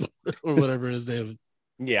Goldthwait or whatever his name is.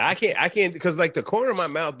 Yeah, I can't because like the corner of my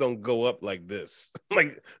mouth don't go up like this.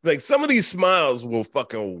 Like some of these smiles will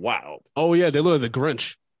fucking wild. Oh yeah, they look like the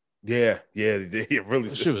Grinch. Yeah, they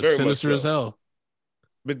really. Shit was sinister as hell.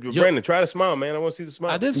 But Brandon, try to smile, man. I want to see the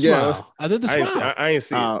smile. I did smile. I did the smile. I ain't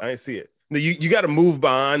see it. I ain't see it. No, you got to move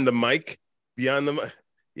behind the mic. Beyond the mic.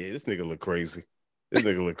 Yeah, this nigga look crazy.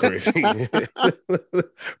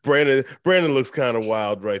 Brandon looks kind of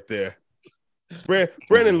wild right there.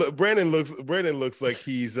 Brandon looks like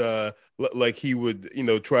he's like he would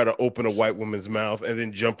try to open a white woman's mouth and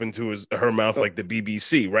then jump into her mouth like the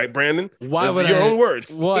BBC, right, Brandon? Why would your own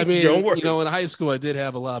words? Well, I mean, in high school I did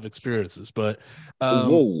have a lot of experiences, but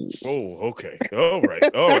whoa, okay, all right,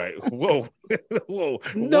 whoa.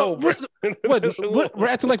 No, what? We're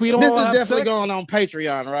acting like we don't. This have is definitely sex? going on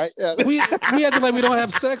Patreon, right? Yeah. We acting like we don't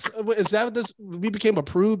have sex. Is that what this? We became a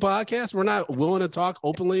prude podcast. We're not willing to talk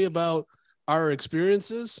openly about our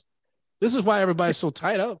experiences. This is why everybody's so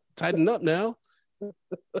tightened up now.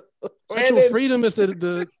 Sexual freedom is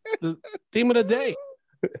the theme of the day.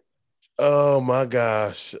 Oh my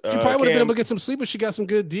gosh. She probably would have been able to get some sleep if she got some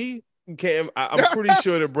good D. Cam, I'm pretty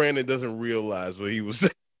sure that Brandon doesn't realize what he was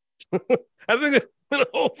saying. I think it's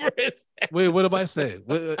over his head. Wait, what am I saying?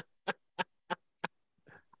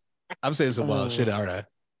 I'm saying some wild shit. All right.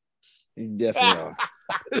 Yes, we are.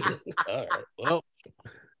 All right. Well,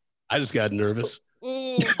 I just got nervous.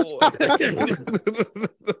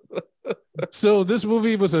 So this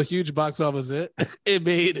movie was a huge box office hit. It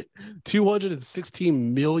made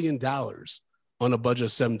 $216 million on a budget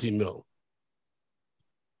of 17 mil.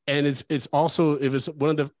 And it's also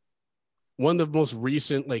one of the most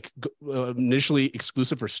recent, initially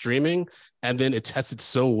exclusive for streaming, and then it tested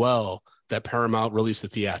so well that Paramount released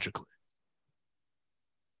it theatrically.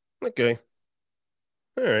 Okay.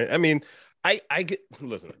 All right. I mean, I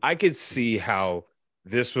could see how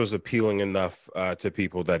this was appealing enough to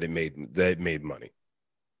people that it made money.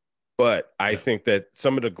 But I think that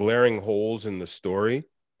some of the glaring holes in the story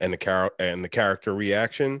and the character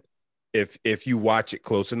reaction, if you watch it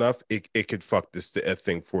close enough, it could fuck this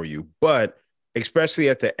thing for you. But especially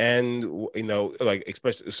at the end, like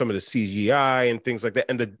especially some of the CGI and things like that,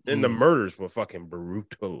 and the murders were fucking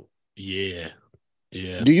brutal. Yeah.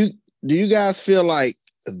 Do you guys feel like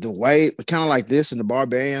the way kind of like this and the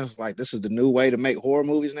Barbarians, like this is the new way to make horror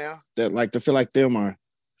movies now? That like to feel like them are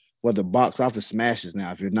the box office smashes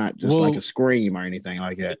now. If you're not just like a Scream or anything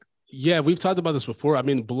like that. Yeah, we've talked about this before. I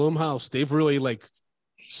mean, Blumhouse, they've really like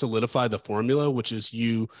solidified the formula, which is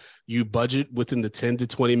you budget within the 10 to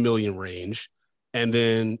 20 million range, and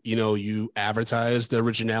then you advertise the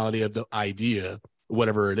originality of the idea,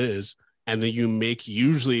 whatever it is, and then you make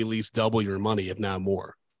usually at least double your money, if not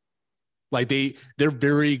more. Like they're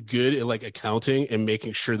very good at like accounting and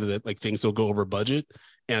making sure that like things don't go over budget.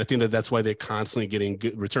 And I think that's why they're constantly getting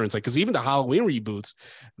good returns. Like, because even the Halloween reboots,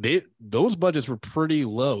 those budgets were pretty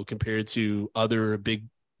low compared to other big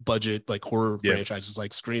budget like horror franchises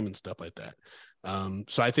like Scream and stuff like that.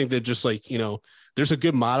 So I think that just like, there's a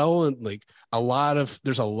good model and like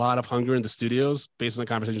there's a lot of hunger in the studios based on the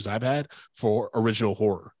conversations I've had for original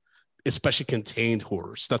horror, especially contained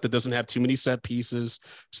horror, stuff that doesn't have too many set pieces,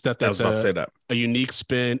 stuff that's a unique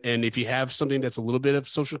spin. And if you have something that's a little bit of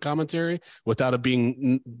social commentary without it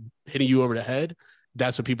being hitting you over the head,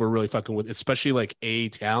 that's what people are really fucking with, especially like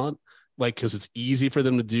talent, like, because it's easy for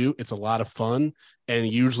them to do. It's a lot of fun. And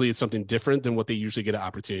usually it's something different than what they usually get an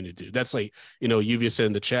opportunity to do. That's like, Yuvia said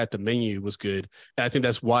in the chat, the menu was good. And I think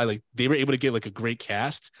that's why like they were able to get like a great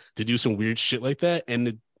cast to do some weird shit like that.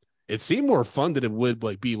 And it seemed more fun than it would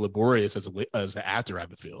like be laborious as an actor, I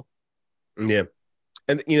would feel. Yeah.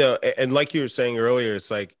 And, and like you were saying earlier, it's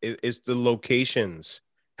like, it's the locations.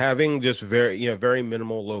 Having just very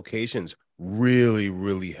minimal locations really,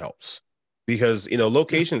 really helps. Because,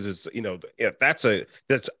 locations is,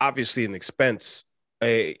 that's obviously an expense,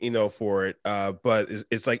 for it. But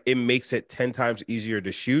it's like, it makes it 10 times easier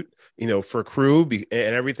to shoot, for crew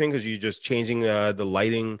and everything. Cause you're just changing the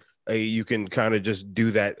lighting. You can kind of just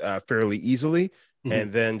do that fairly easily,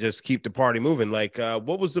 and then just keep the party moving. Like,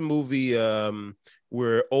 what was the movie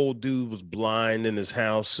where old dude was blind in his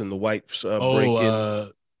house and the wife's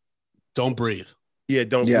breaking? Don't Breathe. Yeah,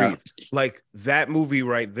 Don't Breathe. Like that movie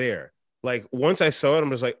right there. Like once I saw it,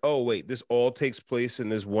 I'm just like, oh wait, this all takes place in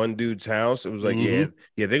this one dude's house. It was like, yeah,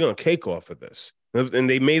 they're gonna cake off of this, and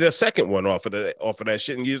they made a second one off of that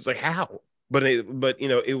shit, and you're just like, how? But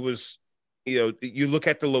it was. You look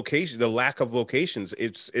at the location, the lack of locations,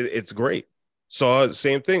 it's great. Saw the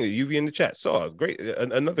same thing. UV in the chat saw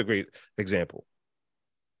another great example.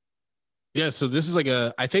 Yeah, so this is like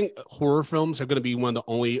I think horror films are going to be one of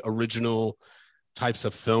the only original types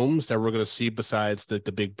of films that we're going to see besides the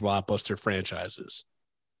big blockbuster franchises.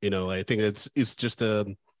 I think it's just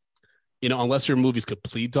unless your movie's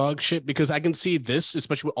complete dog shit, because I can see this,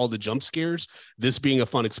 especially with all the jump scares, this being a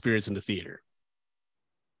fun experience in the theater.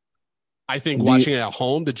 I think watching it at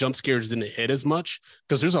home, the jump scares didn't hit as much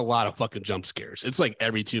because there's a lot of fucking jump scares. It's like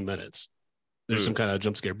every 2 minutes there's some kind of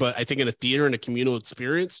jump scare. But I think in a theater and a communal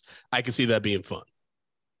experience, I can see that being fun.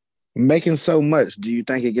 Making so much, do you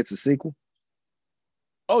think it gets a sequel?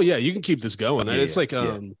 Oh yeah, you can keep this going. It's like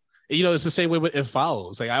it's the same way with It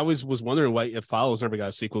Follows. Like I always was wondering why It Follows never got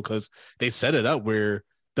a sequel, because they set it up where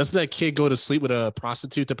doesn't that kid go to sleep with a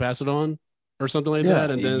prostitute to pass it on? Or something like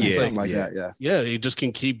that, and then it's something like that. Yeah, it just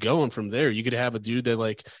can keep going from there. You could have a dude that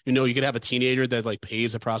like, you could have a teenager that like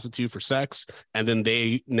pays a prostitute for sex, and then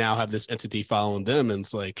they now have this entity following them, and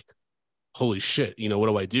it's like, holy shit, what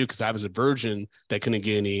do I do? Because I was a virgin that couldn't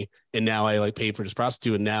get any, and now I like paid for this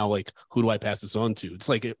prostitute, and now like, who do I pass this on to? It's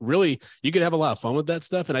like, it really, you could have a lot of fun with that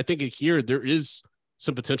stuff, and I think here there is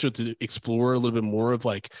some potential to explore a little bit more of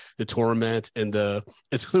like the torment and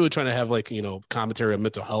it's clearly trying to have like commentary on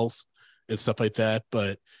mental health and stuff like that.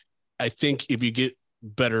 But I think if you get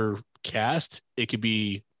better cast, it could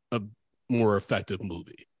be a more effective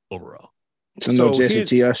movie overall. So Jesse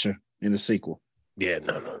T. Usher in the sequel. Yeah,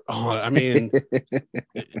 no. Oh, I mean,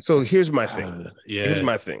 so here's my thing. Here's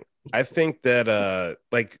my thing. I think that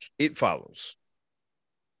like It Follows.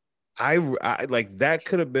 I like that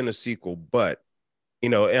could have been a sequel, but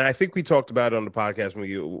and I think we talked about it on the podcast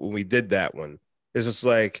when we did that one. It's just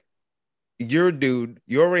like, you're a dude,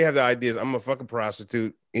 you already have the ideas. I'm gonna fuck a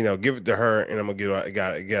prostitute, give it to her, and I'm gonna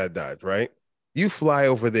get Dodge, right? You fly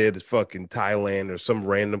over there to fucking Thailand or some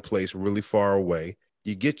random place really far away.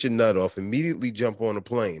 You get your nut off, immediately jump on a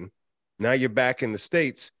plane. Now you're back in the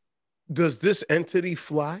States. Does this entity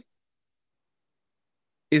fly?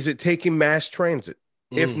 Is it taking mass transit?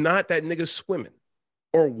 If not, that nigga's swimming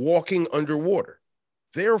or walking underwater.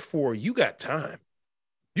 Therefore, you got time.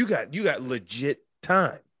 You got legit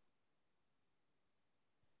time.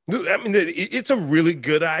 I mean, it's a really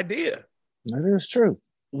good idea. That is true.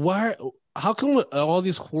 Why? How come all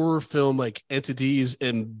these horror film like entities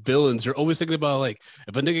and villains are always thinking about like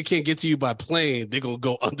if a nigga can't get to you by plane, they're gonna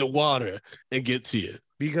go underwater and get to you?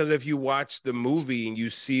 Because if you watch the movie and you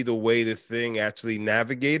see the way the thing actually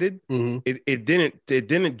navigated, it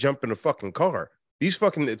didn't jump in a fucking car. These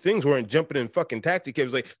fucking things weren't jumping in fucking taxi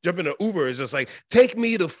cabs. Like jumping in Uber is just like, take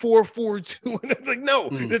me to 442. And it's like, no,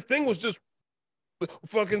 the thing was just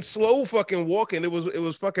fucking slow fucking walking. It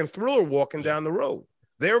was fucking Thriller walking down the road.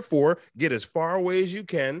 Therefore, get as far away as you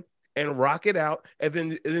can and rock it out. And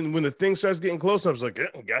then when the thing starts getting close, I was like,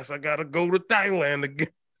 I guess I gotta go to Thailand again.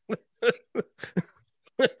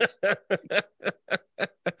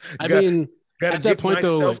 I mean, gotta at that get point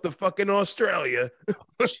myself though, like, to fucking Australia.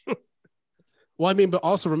 well, I mean, but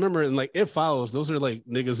also remember, and like It Follows, those are like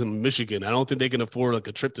niggas in Michigan. I don't think they can afford like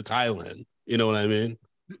a trip to Thailand. You know what I mean?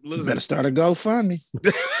 You better start a GoFundMe.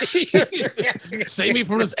 Save me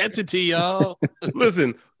from this entity, y'all.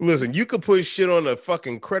 listen, you could put shit on a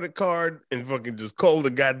fucking credit card and fucking just call the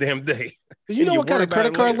goddamn day. You know what kind of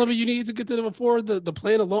credit card limit you need to get to afford the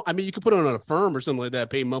plan alone? I mean, you could put it on a firm or something like that,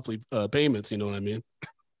 pay monthly payments. You know what I mean?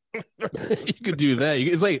 You could do that.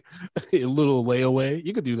 It's like a little layaway.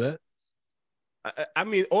 You could do that. I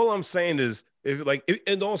mean, all I'm saying is,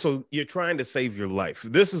 and also you're trying to save your life.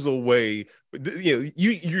 This is a way,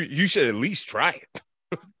 you should at least try it.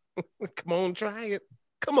 Come on, try it.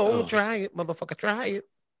 Come on, try it, motherfucker, try it.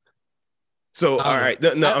 So, all right,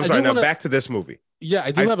 I'm sorry. Now back to this movie. Yeah,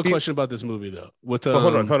 I do have a question about this movie though.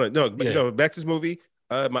 Hold on. No, back to this movie.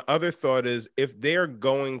 My other thought is, if they're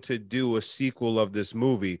going to do a sequel of this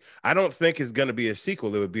movie, I don't think it's going to be a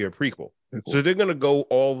sequel. It would be a prequel. So they're going to go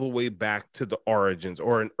all the way back to the origins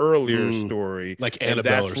or an earlier story, like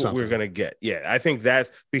Annabelle or something. That's what we're going to get. Yeah, I think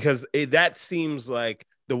that's because that seems like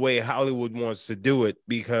the way Hollywood wants to do it,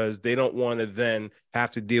 because they don't want to then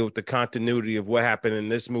have to deal with the continuity of what happened in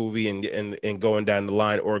this movie and going down the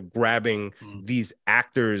line, or grabbing these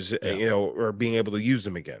actors, or being able to use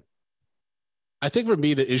them again. I think for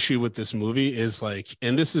me, the issue with this movie is like,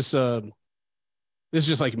 and this is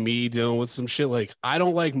just like me dealing with some shit. Like, I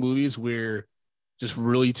don't like movies where just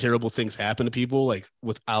really terrible things happen to people, like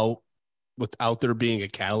without there being a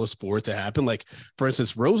catalyst for it to happen. Like, for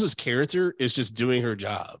instance, Rose's character is just doing her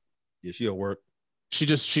job. Yeah, she at work. She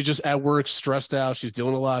just at work, stressed out. She's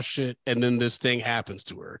doing a lot of shit, and then this thing happens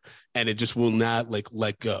to her, and it just will not like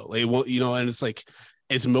let go. Like, it won't, and it's like,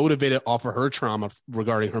 it's motivated off of her trauma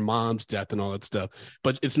regarding her mom's death and all that stuff.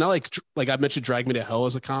 But it's not like I mentioned Drag Me to Hell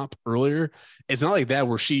as a comp earlier. It's not like that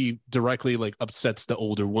where she directly like upsets the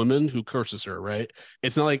older woman who curses her, right?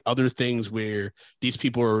 It's not like other things where these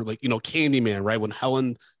people are like, Candyman, right? When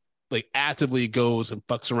Helen like actively goes and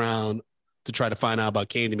fucks around to try to find out about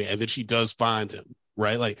Candyman, and then she does find him,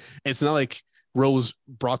 right? Like, it's not like Rose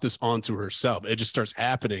brought this onto herself. It just starts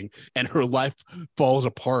happening and her life falls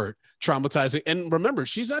apart, traumatizing. And remember,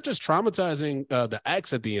 she's not just traumatizing the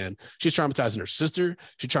ex at the end. She's traumatizing her sister.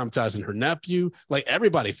 She's traumatizing her nephew. Like,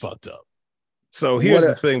 everybody fucked up. So here's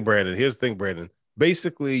the thing, Brandon.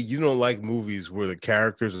 Basically, you don't like movies where the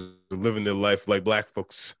characters are living their life like black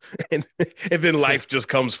folks, and then life just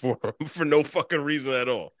comes for them for no fucking reason at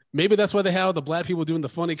all. Maybe that's why they have the black people doing the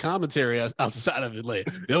funny commentary outside of it. Like,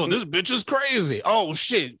 this bitch is crazy. Oh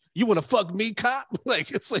shit, you want to fuck me, cop?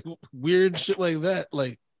 Like, it's like weird shit like that.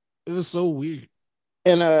 Like, it was so weird.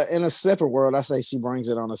 In a separate world, I say she brings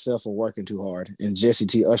it on herself for working too hard, and Jesse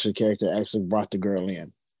T. Usher character actually brought the girl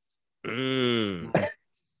in.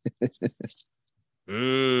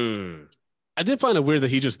 I did find it weird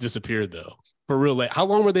that he just disappeared though. For real, like, how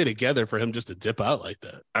long were they together for him just to dip out like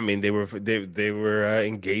that? I mean, they were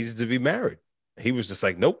engaged to be married. He was just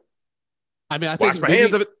like, nope. I mean, I think wash my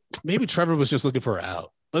hands of it. Maybe Trevor was just looking for her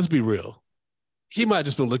out. Let's be real. He might have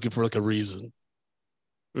just been looking for like a reason.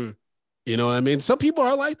 You know what I mean? Some people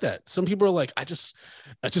are like that. Some people are like, I just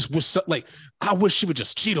wish, like, I wish she would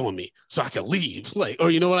just cheat on me so I could leave. Like, or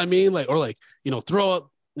you know what I mean? Like, or like, throw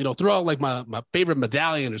out like my favorite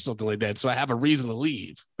medallion or something like that, so I have a reason to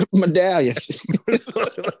leave. Medallion. This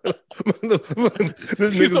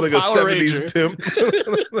nigga's like a 70s pimp.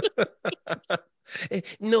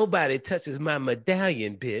 Nobody touches my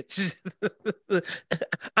medallion, bitch.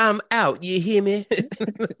 I'm out. You hear me?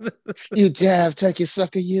 You jive turkey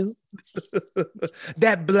sucker, you.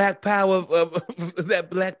 That black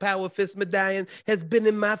power fist medallion has been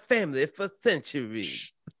in my family for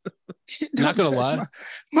centuries. Not gonna lie,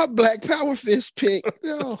 my black power fist pick.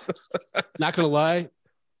 No. Not gonna lie,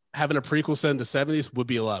 having a prequel set in the 70s would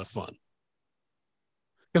be a lot of fun.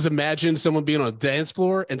 Because imagine someone being on a dance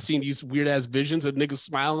floor and seeing these weird ass visions of niggas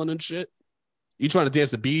smiling and shit. You trying to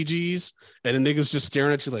dance the Bee Gees and the niggas just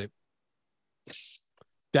staring at you like,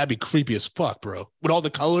 that'd be creepy as fuck, bro. With all the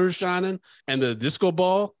colors shining and the disco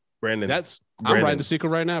ball. Brandon, I'm writing the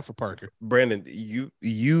sequel right now for Parker. Brandon, you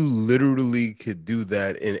literally could do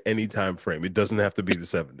that in any time frame. It doesn't have to be the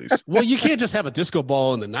 70s. Well, you can't just have a disco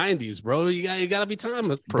ball in the 90s, bro. You gotta be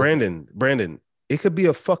time. Brandon, it could be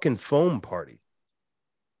a fucking foam party.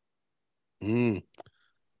 I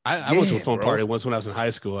went to a phone party once when I was in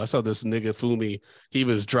high school. I saw this nigga Fumi. He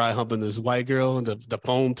was dry humping this white girl, and the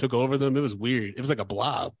foam took over them. It was weird. It was like a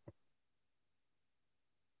blob.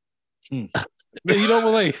 You know,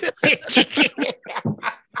 like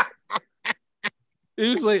it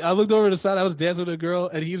was like I looked over to the side. I was dancing with a girl,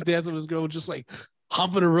 and he was dancing with this girl, just like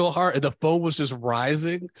humping her real hard, and the foam was just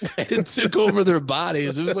rising, and it took over their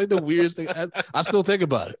bodies. It was like the weirdest thing. I still think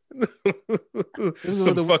about it.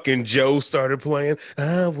 Some fucking Joe started playing.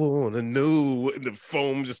 I wanna know, and the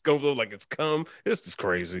foam just goes over like it's cum. It's just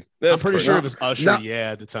crazy. I'm pretty sure it was Usher.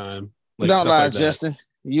 Yeah, at the time. Like, don't lie, like Justin.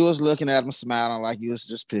 You was looking at him smiling like you was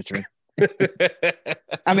just picturing.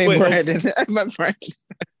 I mean, Brandon.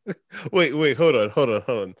 Wait, hold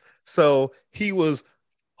on. So he was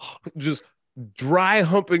just dry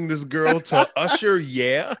humping this girl to Usher,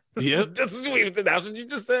 yeah? Yep. That's what you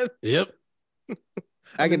just said? Yep.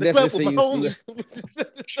 I can definitely see you.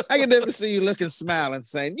 I can definitely see you looking, smiling,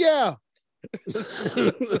 saying, yeah.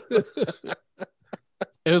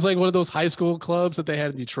 It was like one of those high school clubs that they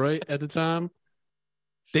had in Detroit at the time.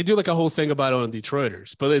 They do like a whole thing about it on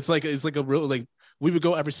Detroiters, but it's like a real, like, we would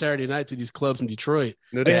go every Saturday night to these clubs in Detroit.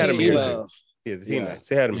 No, they had them here. Yeah, they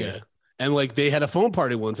had them here. Yeah. And like they had a phone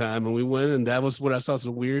party one time and we went, and that was when I saw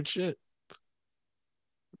some weird shit.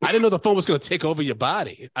 I didn't know the phone was going to take over your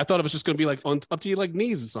body. I thought it was just going to be like up to your like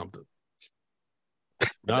knees or something.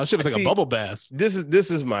 No, shit was like a bubble bath. This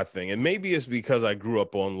is my thing. And maybe it's because I grew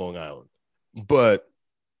up on Long Island, but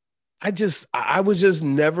I was just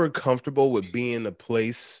never comfortable with being in a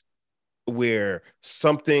place where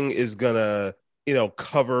something is gonna,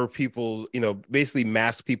 cover people, basically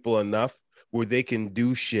mask people enough where they can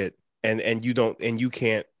do shit and you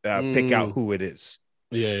can't pick out who it is.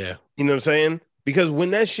 Yeah. You know what I'm saying? Because when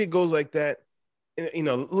that shit goes like that,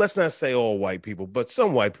 let's not say all white people, but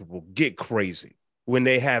some white people get crazy when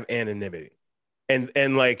they have anonymity. And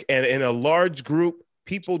in a large group,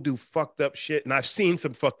 people do fucked up shit, and I've seen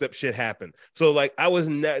some fucked up shit happen. So like I was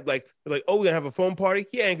not like, oh, we're gonna have a phone party.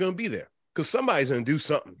 He ain't gonna be there because somebody's gonna do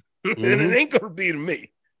something, and it ain't gonna be to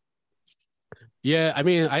me. Yeah, I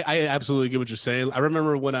mean, I absolutely get what you're saying. I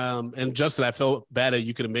remember when and Justin, I felt bad that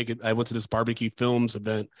you couldn't make it. I went to this barbecue films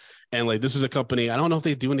event, and like this is a company. I don't know if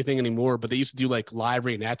they do anything anymore, but they used to do like live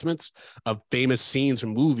reenactments of famous scenes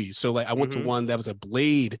from movies. So like I went to one that was a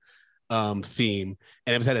Blade theme,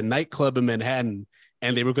 and it was at a nightclub in Manhattan.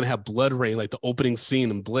 And they were going to have blood rain, like the opening scene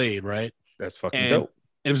in Blade, right? That's fucking dope.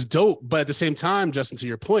 It was dope. But at the same time, Justin, to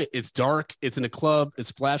your point, it's dark. It's in a club. It's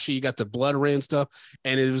flashy. You got the blood rain stuff.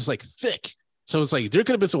 And it was like thick. So it's like there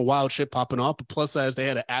could have been some wild shit popping off. But plus, as they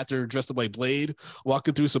had an actor dressed up like Blade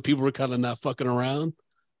walking through, so people were kind of not fucking around.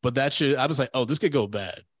 But that shit, I was like, oh, this could go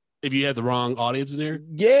bad if you had the wrong audience in there.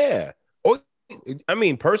 Yeah. Or, I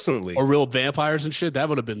mean, personally. Or real vampires and shit. That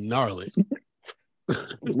would have been gnarly.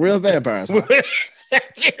 Real vampires. Huh?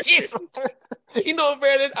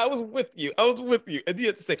 Brandon, I was with you. And you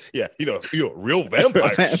had to say, yeah, real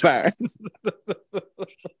vampires.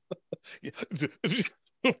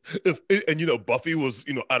 And Buffy was,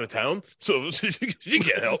 out of town, so she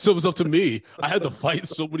can't help. So it was up to me. I had to fight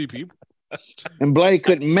so many people. And Blade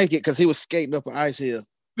couldn't make it because he was skating up an ice hill.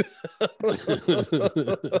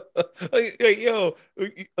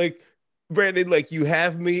 Brandon, like you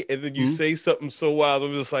have me, and then you say something so wild,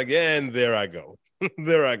 I'm just like, yeah, and there I go.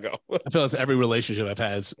 There I go. I feel that's every relationship I've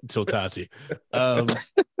had until Tati. And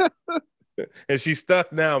she's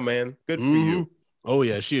stuck now, man. Good for you. Oh,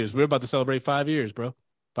 yeah, she is. We're about to celebrate 5 years, bro.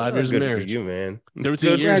 5 years of marriage. For you, man.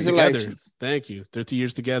 13 years together. Thank you. 13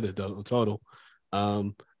 years together, though, total.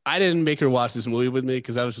 I didn't make her watch this movie with me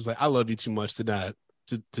because I was just like, I love you too much to not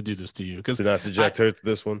to do this to you. Because to not subject her to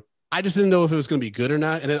this one. I just didn't know if it was going to be good or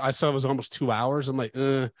not. And then I saw it was almost 2 hours. I'm like,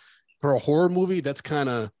 for a horror movie, that's kind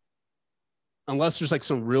of, unless there's like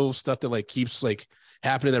some real stuff that like keeps like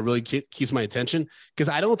happening that really keeps my attention. Because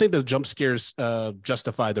I don't think the jump scares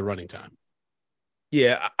justify the running time.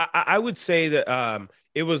 Yeah, I would say that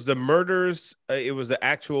it was the murders, it was the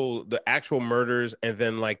actual murders, and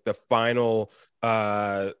then like the final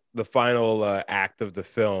act of the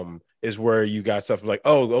film is where you got stuff like,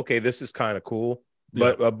 oh, okay, this is kind of cool.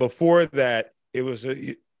 But before that, it was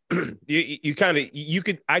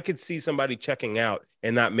I could see somebody checking out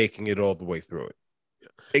and not making it all the way through it.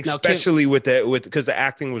 Especially because the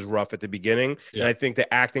acting was rough at the beginning. Yeah. And I think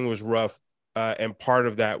the acting was rough. And part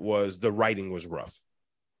of that was the writing was rough.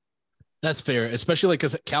 That's fair, especially like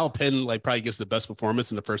because Cal Penn like probably gives the best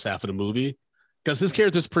performance in the first half of the movie because his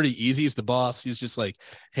character's pretty easy. He's the boss. He's just like,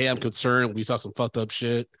 hey, I'm concerned. We saw some fucked up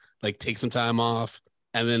shit. Like, take some time off,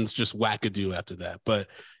 and then it's just wackadoo after that. But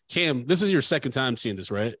Cam, this is your second time seeing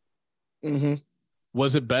this, right? Mm-hmm.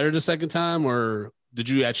 Was it better the second time, or did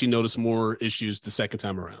you actually notice more issues the second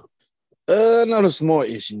time around? Notice more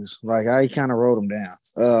issues. Like I kind of wrote them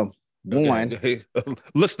down. One,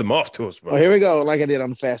 list them off to us, bro. Oh, here we go. Like I did on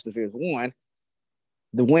the Fast and Furious. One,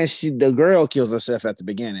 the girl kills herself at the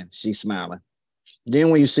beginning, she's smiling. Then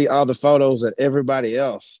when you see all the photos of everybody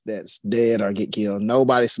else that's dead or get killed,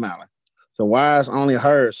 nobody's smiling. So why is only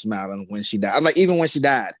her smiling when she died? Like even when she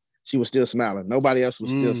died, she was still smiling. Nobody else was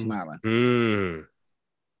still smiling. And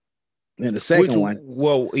the second one.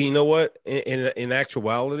 Well, you know what? In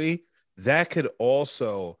actuality, that could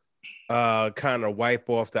also kind of wipe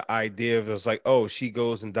off the idea of it's like, oh, she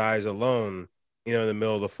goes and dies alone, in the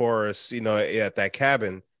middle of the forest, at that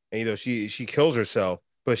cabin, and she kills herself,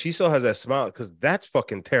 but she still has that smile because that's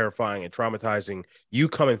fucking terrifying and traumatizing. You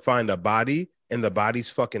come and find a body and the body's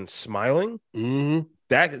fucking smiling. Mm-hmm.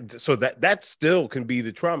 That still can be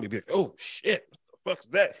the trauma. You'd be like, oh shit, what the fuck's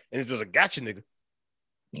that? And it's just a gotcha, nigga.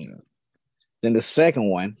 Yeah. Then the second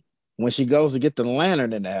one, when she goes to get the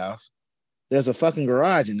lantern in the house, there's a fucking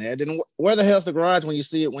garage in there. Then where the hell's the garage when you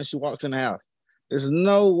see it when she walks in the house? There's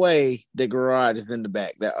no way the garage is in the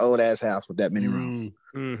back. That old ass house with that many rooms.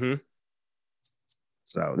 Mm-hmm.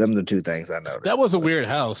 So them are the two things I noticed. That was a weird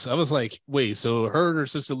house. I was like, wait, so her and her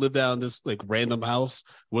sister lived down this like random house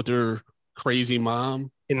with her crazy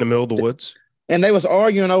mom in the middle of the woods, and they was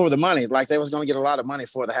arguing over the money, like they was going to get a lot of money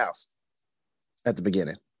for the house at the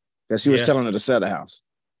beginning because she was telling her to sell the house.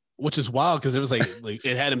 Which is wild because it was like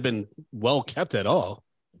it hadn't been well kept at all.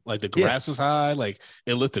 Like the grass was high, like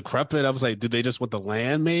it looked decrepit. I was like, did they just want the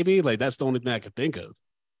land? Maybe like that's the only thing I could think of.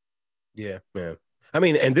 Yeah, man. I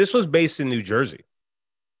mean, and this was based in New Jersey.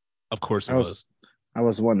 Of course it was. I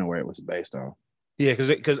was wondering where it was based on. Yeah,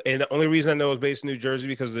 because and the only reason I know it was based in New Jersey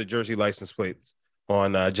because of the Jersey license plates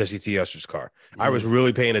on Jesse T. Usher's car. I was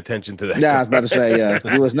really paying attention to that. Yeah, I was about to say,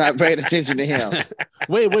 you was not paying attention to him.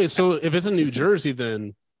 Wait. So if it's in New Jersey,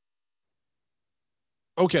 then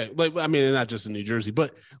okay, like I mean, not just in New Jersey,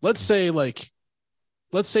 but let's say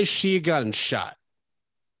she had gotten shot,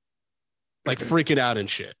 like freaking out and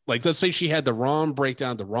shit. Like let's say she had the wrong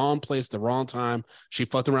breakdown, the wrong place, the wrong time. She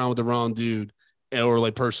fucked around with the wrong dude or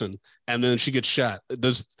like person, and then she gets shot.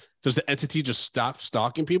 Does the entity just stop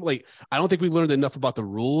stalking people? Like I don't think we learned enough about the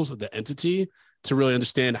rules of the entity to really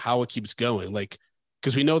understand how it keeps going. Like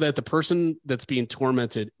because we know that the person that's being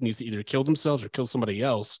tormented needs to either kill themselves or kill somebody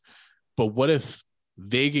else. But what if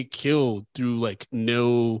they get killed through like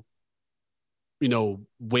no,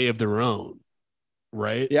 way of their own,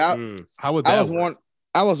 right? Yeah. How would that work?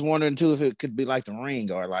 I was wondering too if it could be like The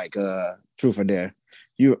Ring or like Truth or Dare.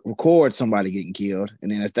 You record somebody getting killed,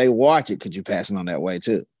 and then if they watch it, could you pass it on that way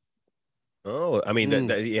too? Oh, I mean,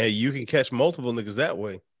 you can catch multiple niggas that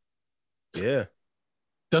way. Yeah.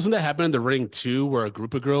 Doesn't that happen in The Ring too, where a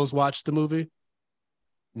group of girls watch the movie?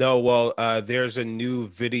 No, well, there's a new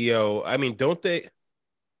video. I mean, don't they?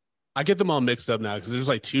 I get them all mixed up now because there's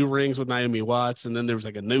like 2 Rings with Naomi Watts, and then there was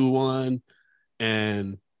like a new one,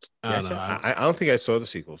 and I don't know. I don't think I saw the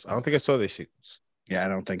sequels. I don't think I saw the sequels. Yeah, I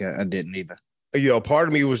don't think I didn't either. Part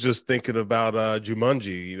of me was just thinking about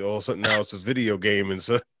Jumanji. All of a sudden now it's a video game, and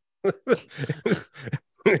so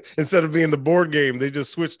instead of being the board game, they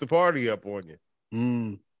just switched the party up on you.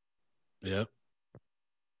 Yeah,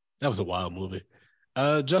 that was a wild movie.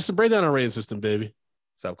 Justin, break down our rating system, baby.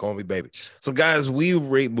 Stop calling me baby. So, guys, we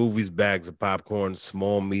rate movies bags of popcorn,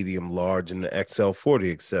 small, medium, large, and the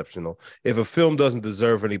XL40 exceptional. If a film doesn't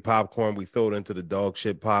deserve any popcorn, we throw it into the dog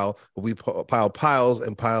shit pile, but we pile piles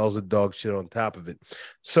and piles of dog shit on top of it.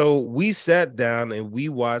 So we sat down and we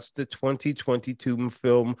watched the 2022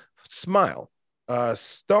 film Smile,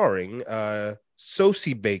 starring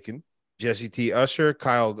Sosie Bacon, Jesse T. Usher,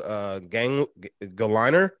 Kyle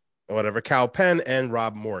Galiner, or whatever, Cal Penn, and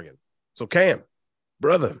Rob Morgan. So, Cam,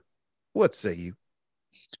 brother, what say you?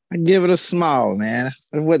 I give it a small, man.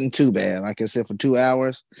 It wasn't too bad. Like I said, for 2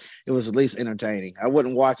 hours, it was at least entertaining. I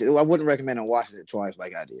wouldn't watch it. I wouldn't recommend watching it twice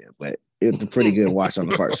like I did, but it's a pretty good watch on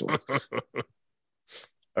the first one.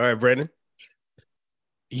 All right, Brandon.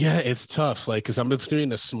 Yeah, it's tough. Like, because I'm between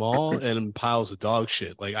the small and piles of dog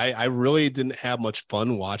shit. Like, I really didn't have much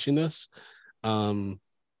fun watching this.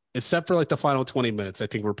 except for like the final 20 minutes, I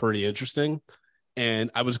think were pretty interesting.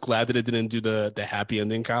 And I was glad that it didn't do the happy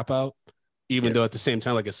ending cop out, even though at the same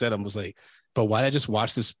time, like I said, I was like, but why did I just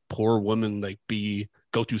watch this poor woman like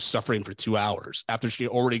go through suffering for 2 hours after she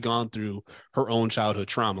had already gone through her own childhood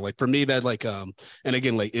trauma? Like for me, that like and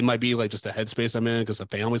again, like it might be like just the headspace I'm in because of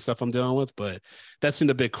family stuff I'm dealing with, but that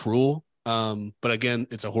seemed a bit cruel. But again,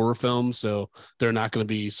 it's a horror film, so they're not going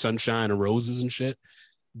to be sunshine and roses and shit.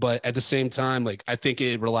 But at the same time, like I think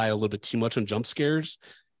it relied a little bit too much on jump scares.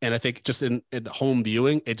 And I think just in the home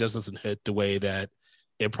viewing, it just doesn't hit the way that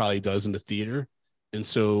it probably does in the theater. And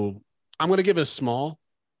so I'm going to give it a small.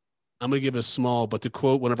 But to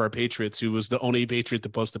quote one of our Patriots, who was the only Patriot to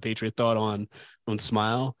post a Patriot thought on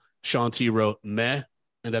Smile, Sean T wrote meh.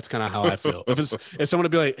 And that's kind of how I feel. If someone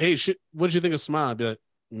would be like, hey, what did you think of Smile? I'd be like,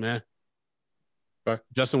 meh. Okay.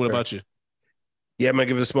 Justin, what about you? Yeah, I'm gonna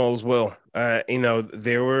give it a small as well.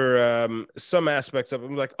 There were some aspects of it.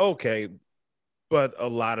 I'm like, okay, but a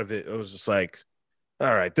lot of it was just like,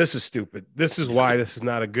 all right, this is stupid. This is why this is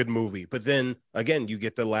not a good movie. But then again, you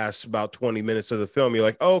get the last about 20 minutes of the film. You're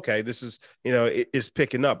like, oh, okay, this is, it is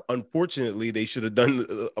picking up. Unfortunately, they should have done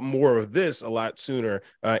more of this a lot sooner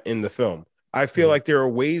in the film. I feel like there are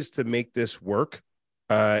ways to make this work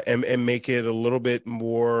and make it a little bit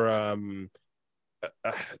more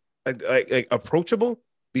like approachable,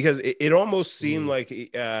 because it almost seemed like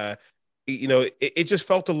it just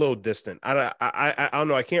felt a little distant. I don't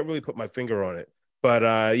know. I can't really put my finger on it,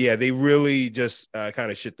 but yeah, they really just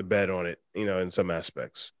kind of shit the bed on it, in some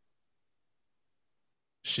aspects.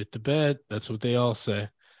 Shit the bed. That's what they all say.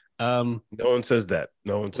 No one says that.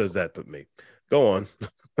 No one says that but me. Go on.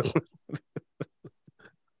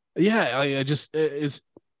 Yeah, I just it's.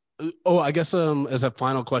 Oh, I guess as a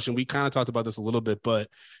final question, we kind of talked about this a little bit, but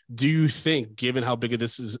do you think, given how big of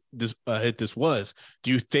this hit this was,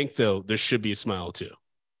 do you think though there should be a Smile 2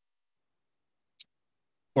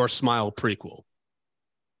 or Smile prequel?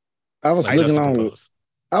 I was looking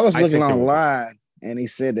think online, and he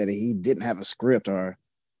said that he didn't have a script or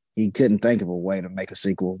he couldn't think of a way to make a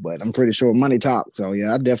sequel. But I'm pretty sure money talks. So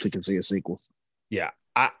yeah, I definitely can see a sequel. Yeah,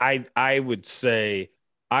 I would say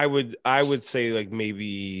like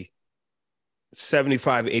maybe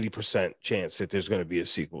 75-80% chance that there's going to be a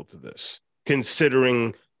sequel to this,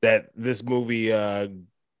 considering that this movie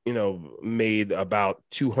made about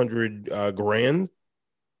 200 grand.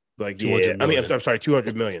 Like, yeah, I mean, I'm sorry,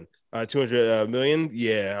 200 million. 200 million.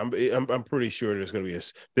 Yeah, I'm pretty sure there's going to be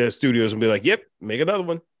the studios will be like, yep, make another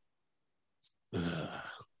one.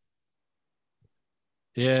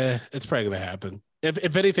 Yeah, it's probably going to happen.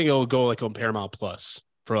 If anything, it'll go like on Paramount Plus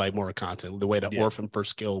for like more content, the way that Orphan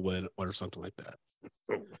First Kill would, or something like that.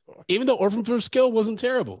 Even though Orphan First Kill wasn't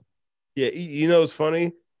terrible. Yeah, it's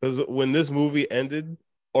funny because when this movie ended,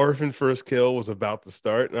 Orphan First Kill was about to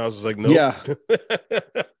start, and I was just like, nope. Yeah.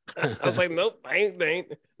 I was like, nope, I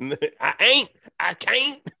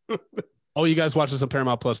can't. Oh, you guys watch this on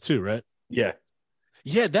Paramount Plus too, right? Yeah.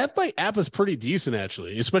 Yeah, that like app is pretty decent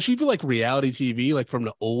actually, especially if you like reality TV, like from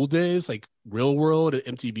the old days, like Real World and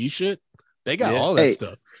MTV shit. They got all that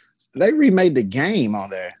stuff. They remade the game on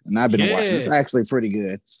there, and I've been watching. It's actually pretty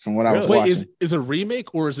good from what I was watching. Is it a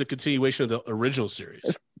remake or is it a continuation of the original series?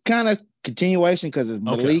 It's kind of continuation because it's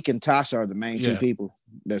Malik and Tasha are the main two people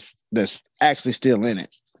that's actually still in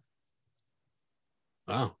it.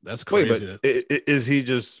 Wow, that's crazy. Wait, but is he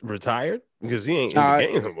just retired? Because he ain't in the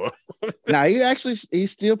game anymore. No, he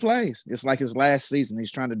still plays. It's like his last season.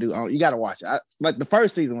 He's trying to do. You got to watch it. Like the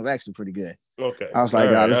first season was actually pretty good. Okay, I was like,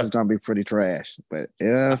 this is gonna be pretty trash. But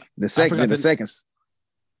yeah, the second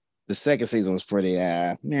season was pretty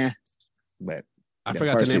meh. But I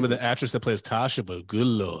forgot the name of the actress that plays Tasha. But good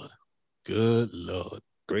lord,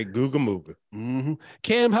 great Googa Mooga. Mm-hmm.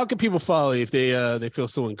 Cam, how can people follow you if they feel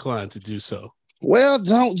so inclined to do so? Well,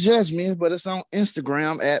 don't judge me, but it's on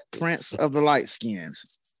Instagram at Prince of the Light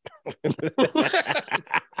Skins.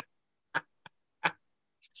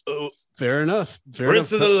 Fair enough.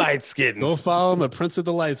 Prince of the Light Skins. Go follow him at Prince of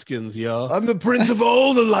the Light Skins, y'all. I'm the Prince of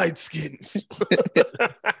all the Light Skins.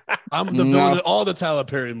 I'm the villain in all the Tyler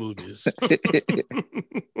Perry movies.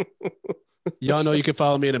 Y'all know you can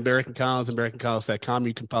follow me at American Collins, AmericanCollins.com.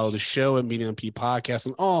 You can follow the show at Media MP Podcast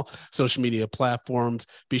on all social media platforms.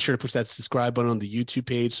 Be sure to push that subscribe button on the YouTube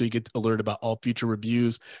page so you get alerted about all future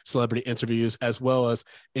reviews, celebrity interviews, as well as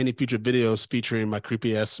any future videos featuring my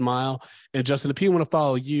creepy ass smile. And Justin, if people want to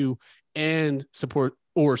follow you and support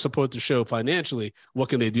or support the show financially, what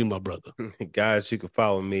can they do, my brother? Guys, you can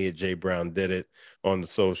follow me at J Brown Did It on the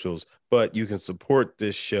socials, but you can support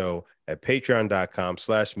this show at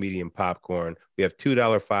patreon.com/medium popcorn. We have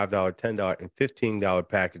 $2, $5, $10, and $15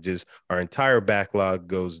 packages. Our entire backlog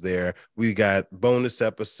goes there. We got bonus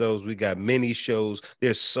episodes. We got mini shows.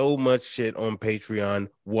 There's so much shit on Patreon.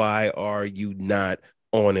 Why are you not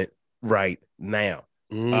on it right now?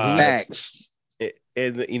 Facts.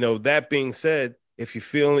 And you know, that being said, if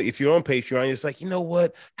you're on Patreon, it's like, you know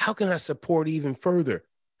what? How can I support even further?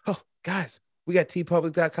 Oh, guys, we got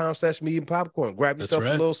tpublic.com/medium popcorn. Grab yourself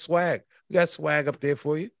a little swag. We got swag up there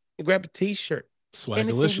for you. And grab a t-shirt.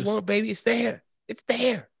 Anything you want, baby, it's there. It's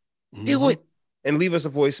there. Do it. And leave us a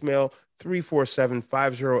voicemail,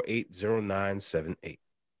 347-508-0978.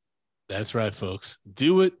 That's right, folks.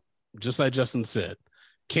 Do it, just like Justin said.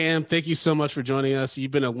 Cam, thank you so much for joining us.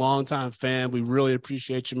 You've been a longtime fan. We really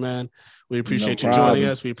appreciate you, man. We appreciate you joining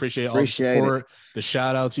us. We appreciate all the support, the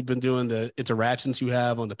shout outs you've been doing, the interactions you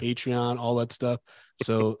have on the Patreon, all that stuff.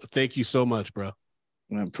 So thank you so much, bro.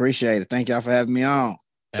 I appreciate it. Thank y'all for having me on.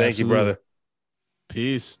 Thank you, brother.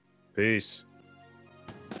 Peace. Peace.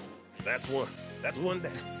 That's one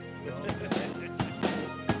day.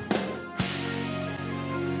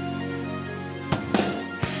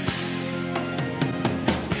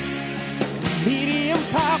 Medium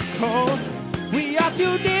popcorn. We are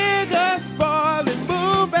two niggas spoiling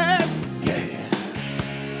movies. Yeah.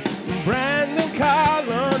 Brandon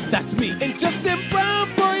Collins, that's me, and Justin Brown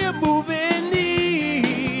for your movie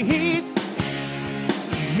needs.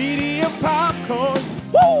 Medium popcorn.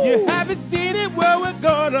 Woo! You haven't seen it, well, we're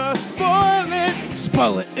gonna spoil it.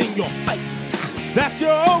 Spoil it in your face. That's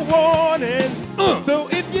your warning.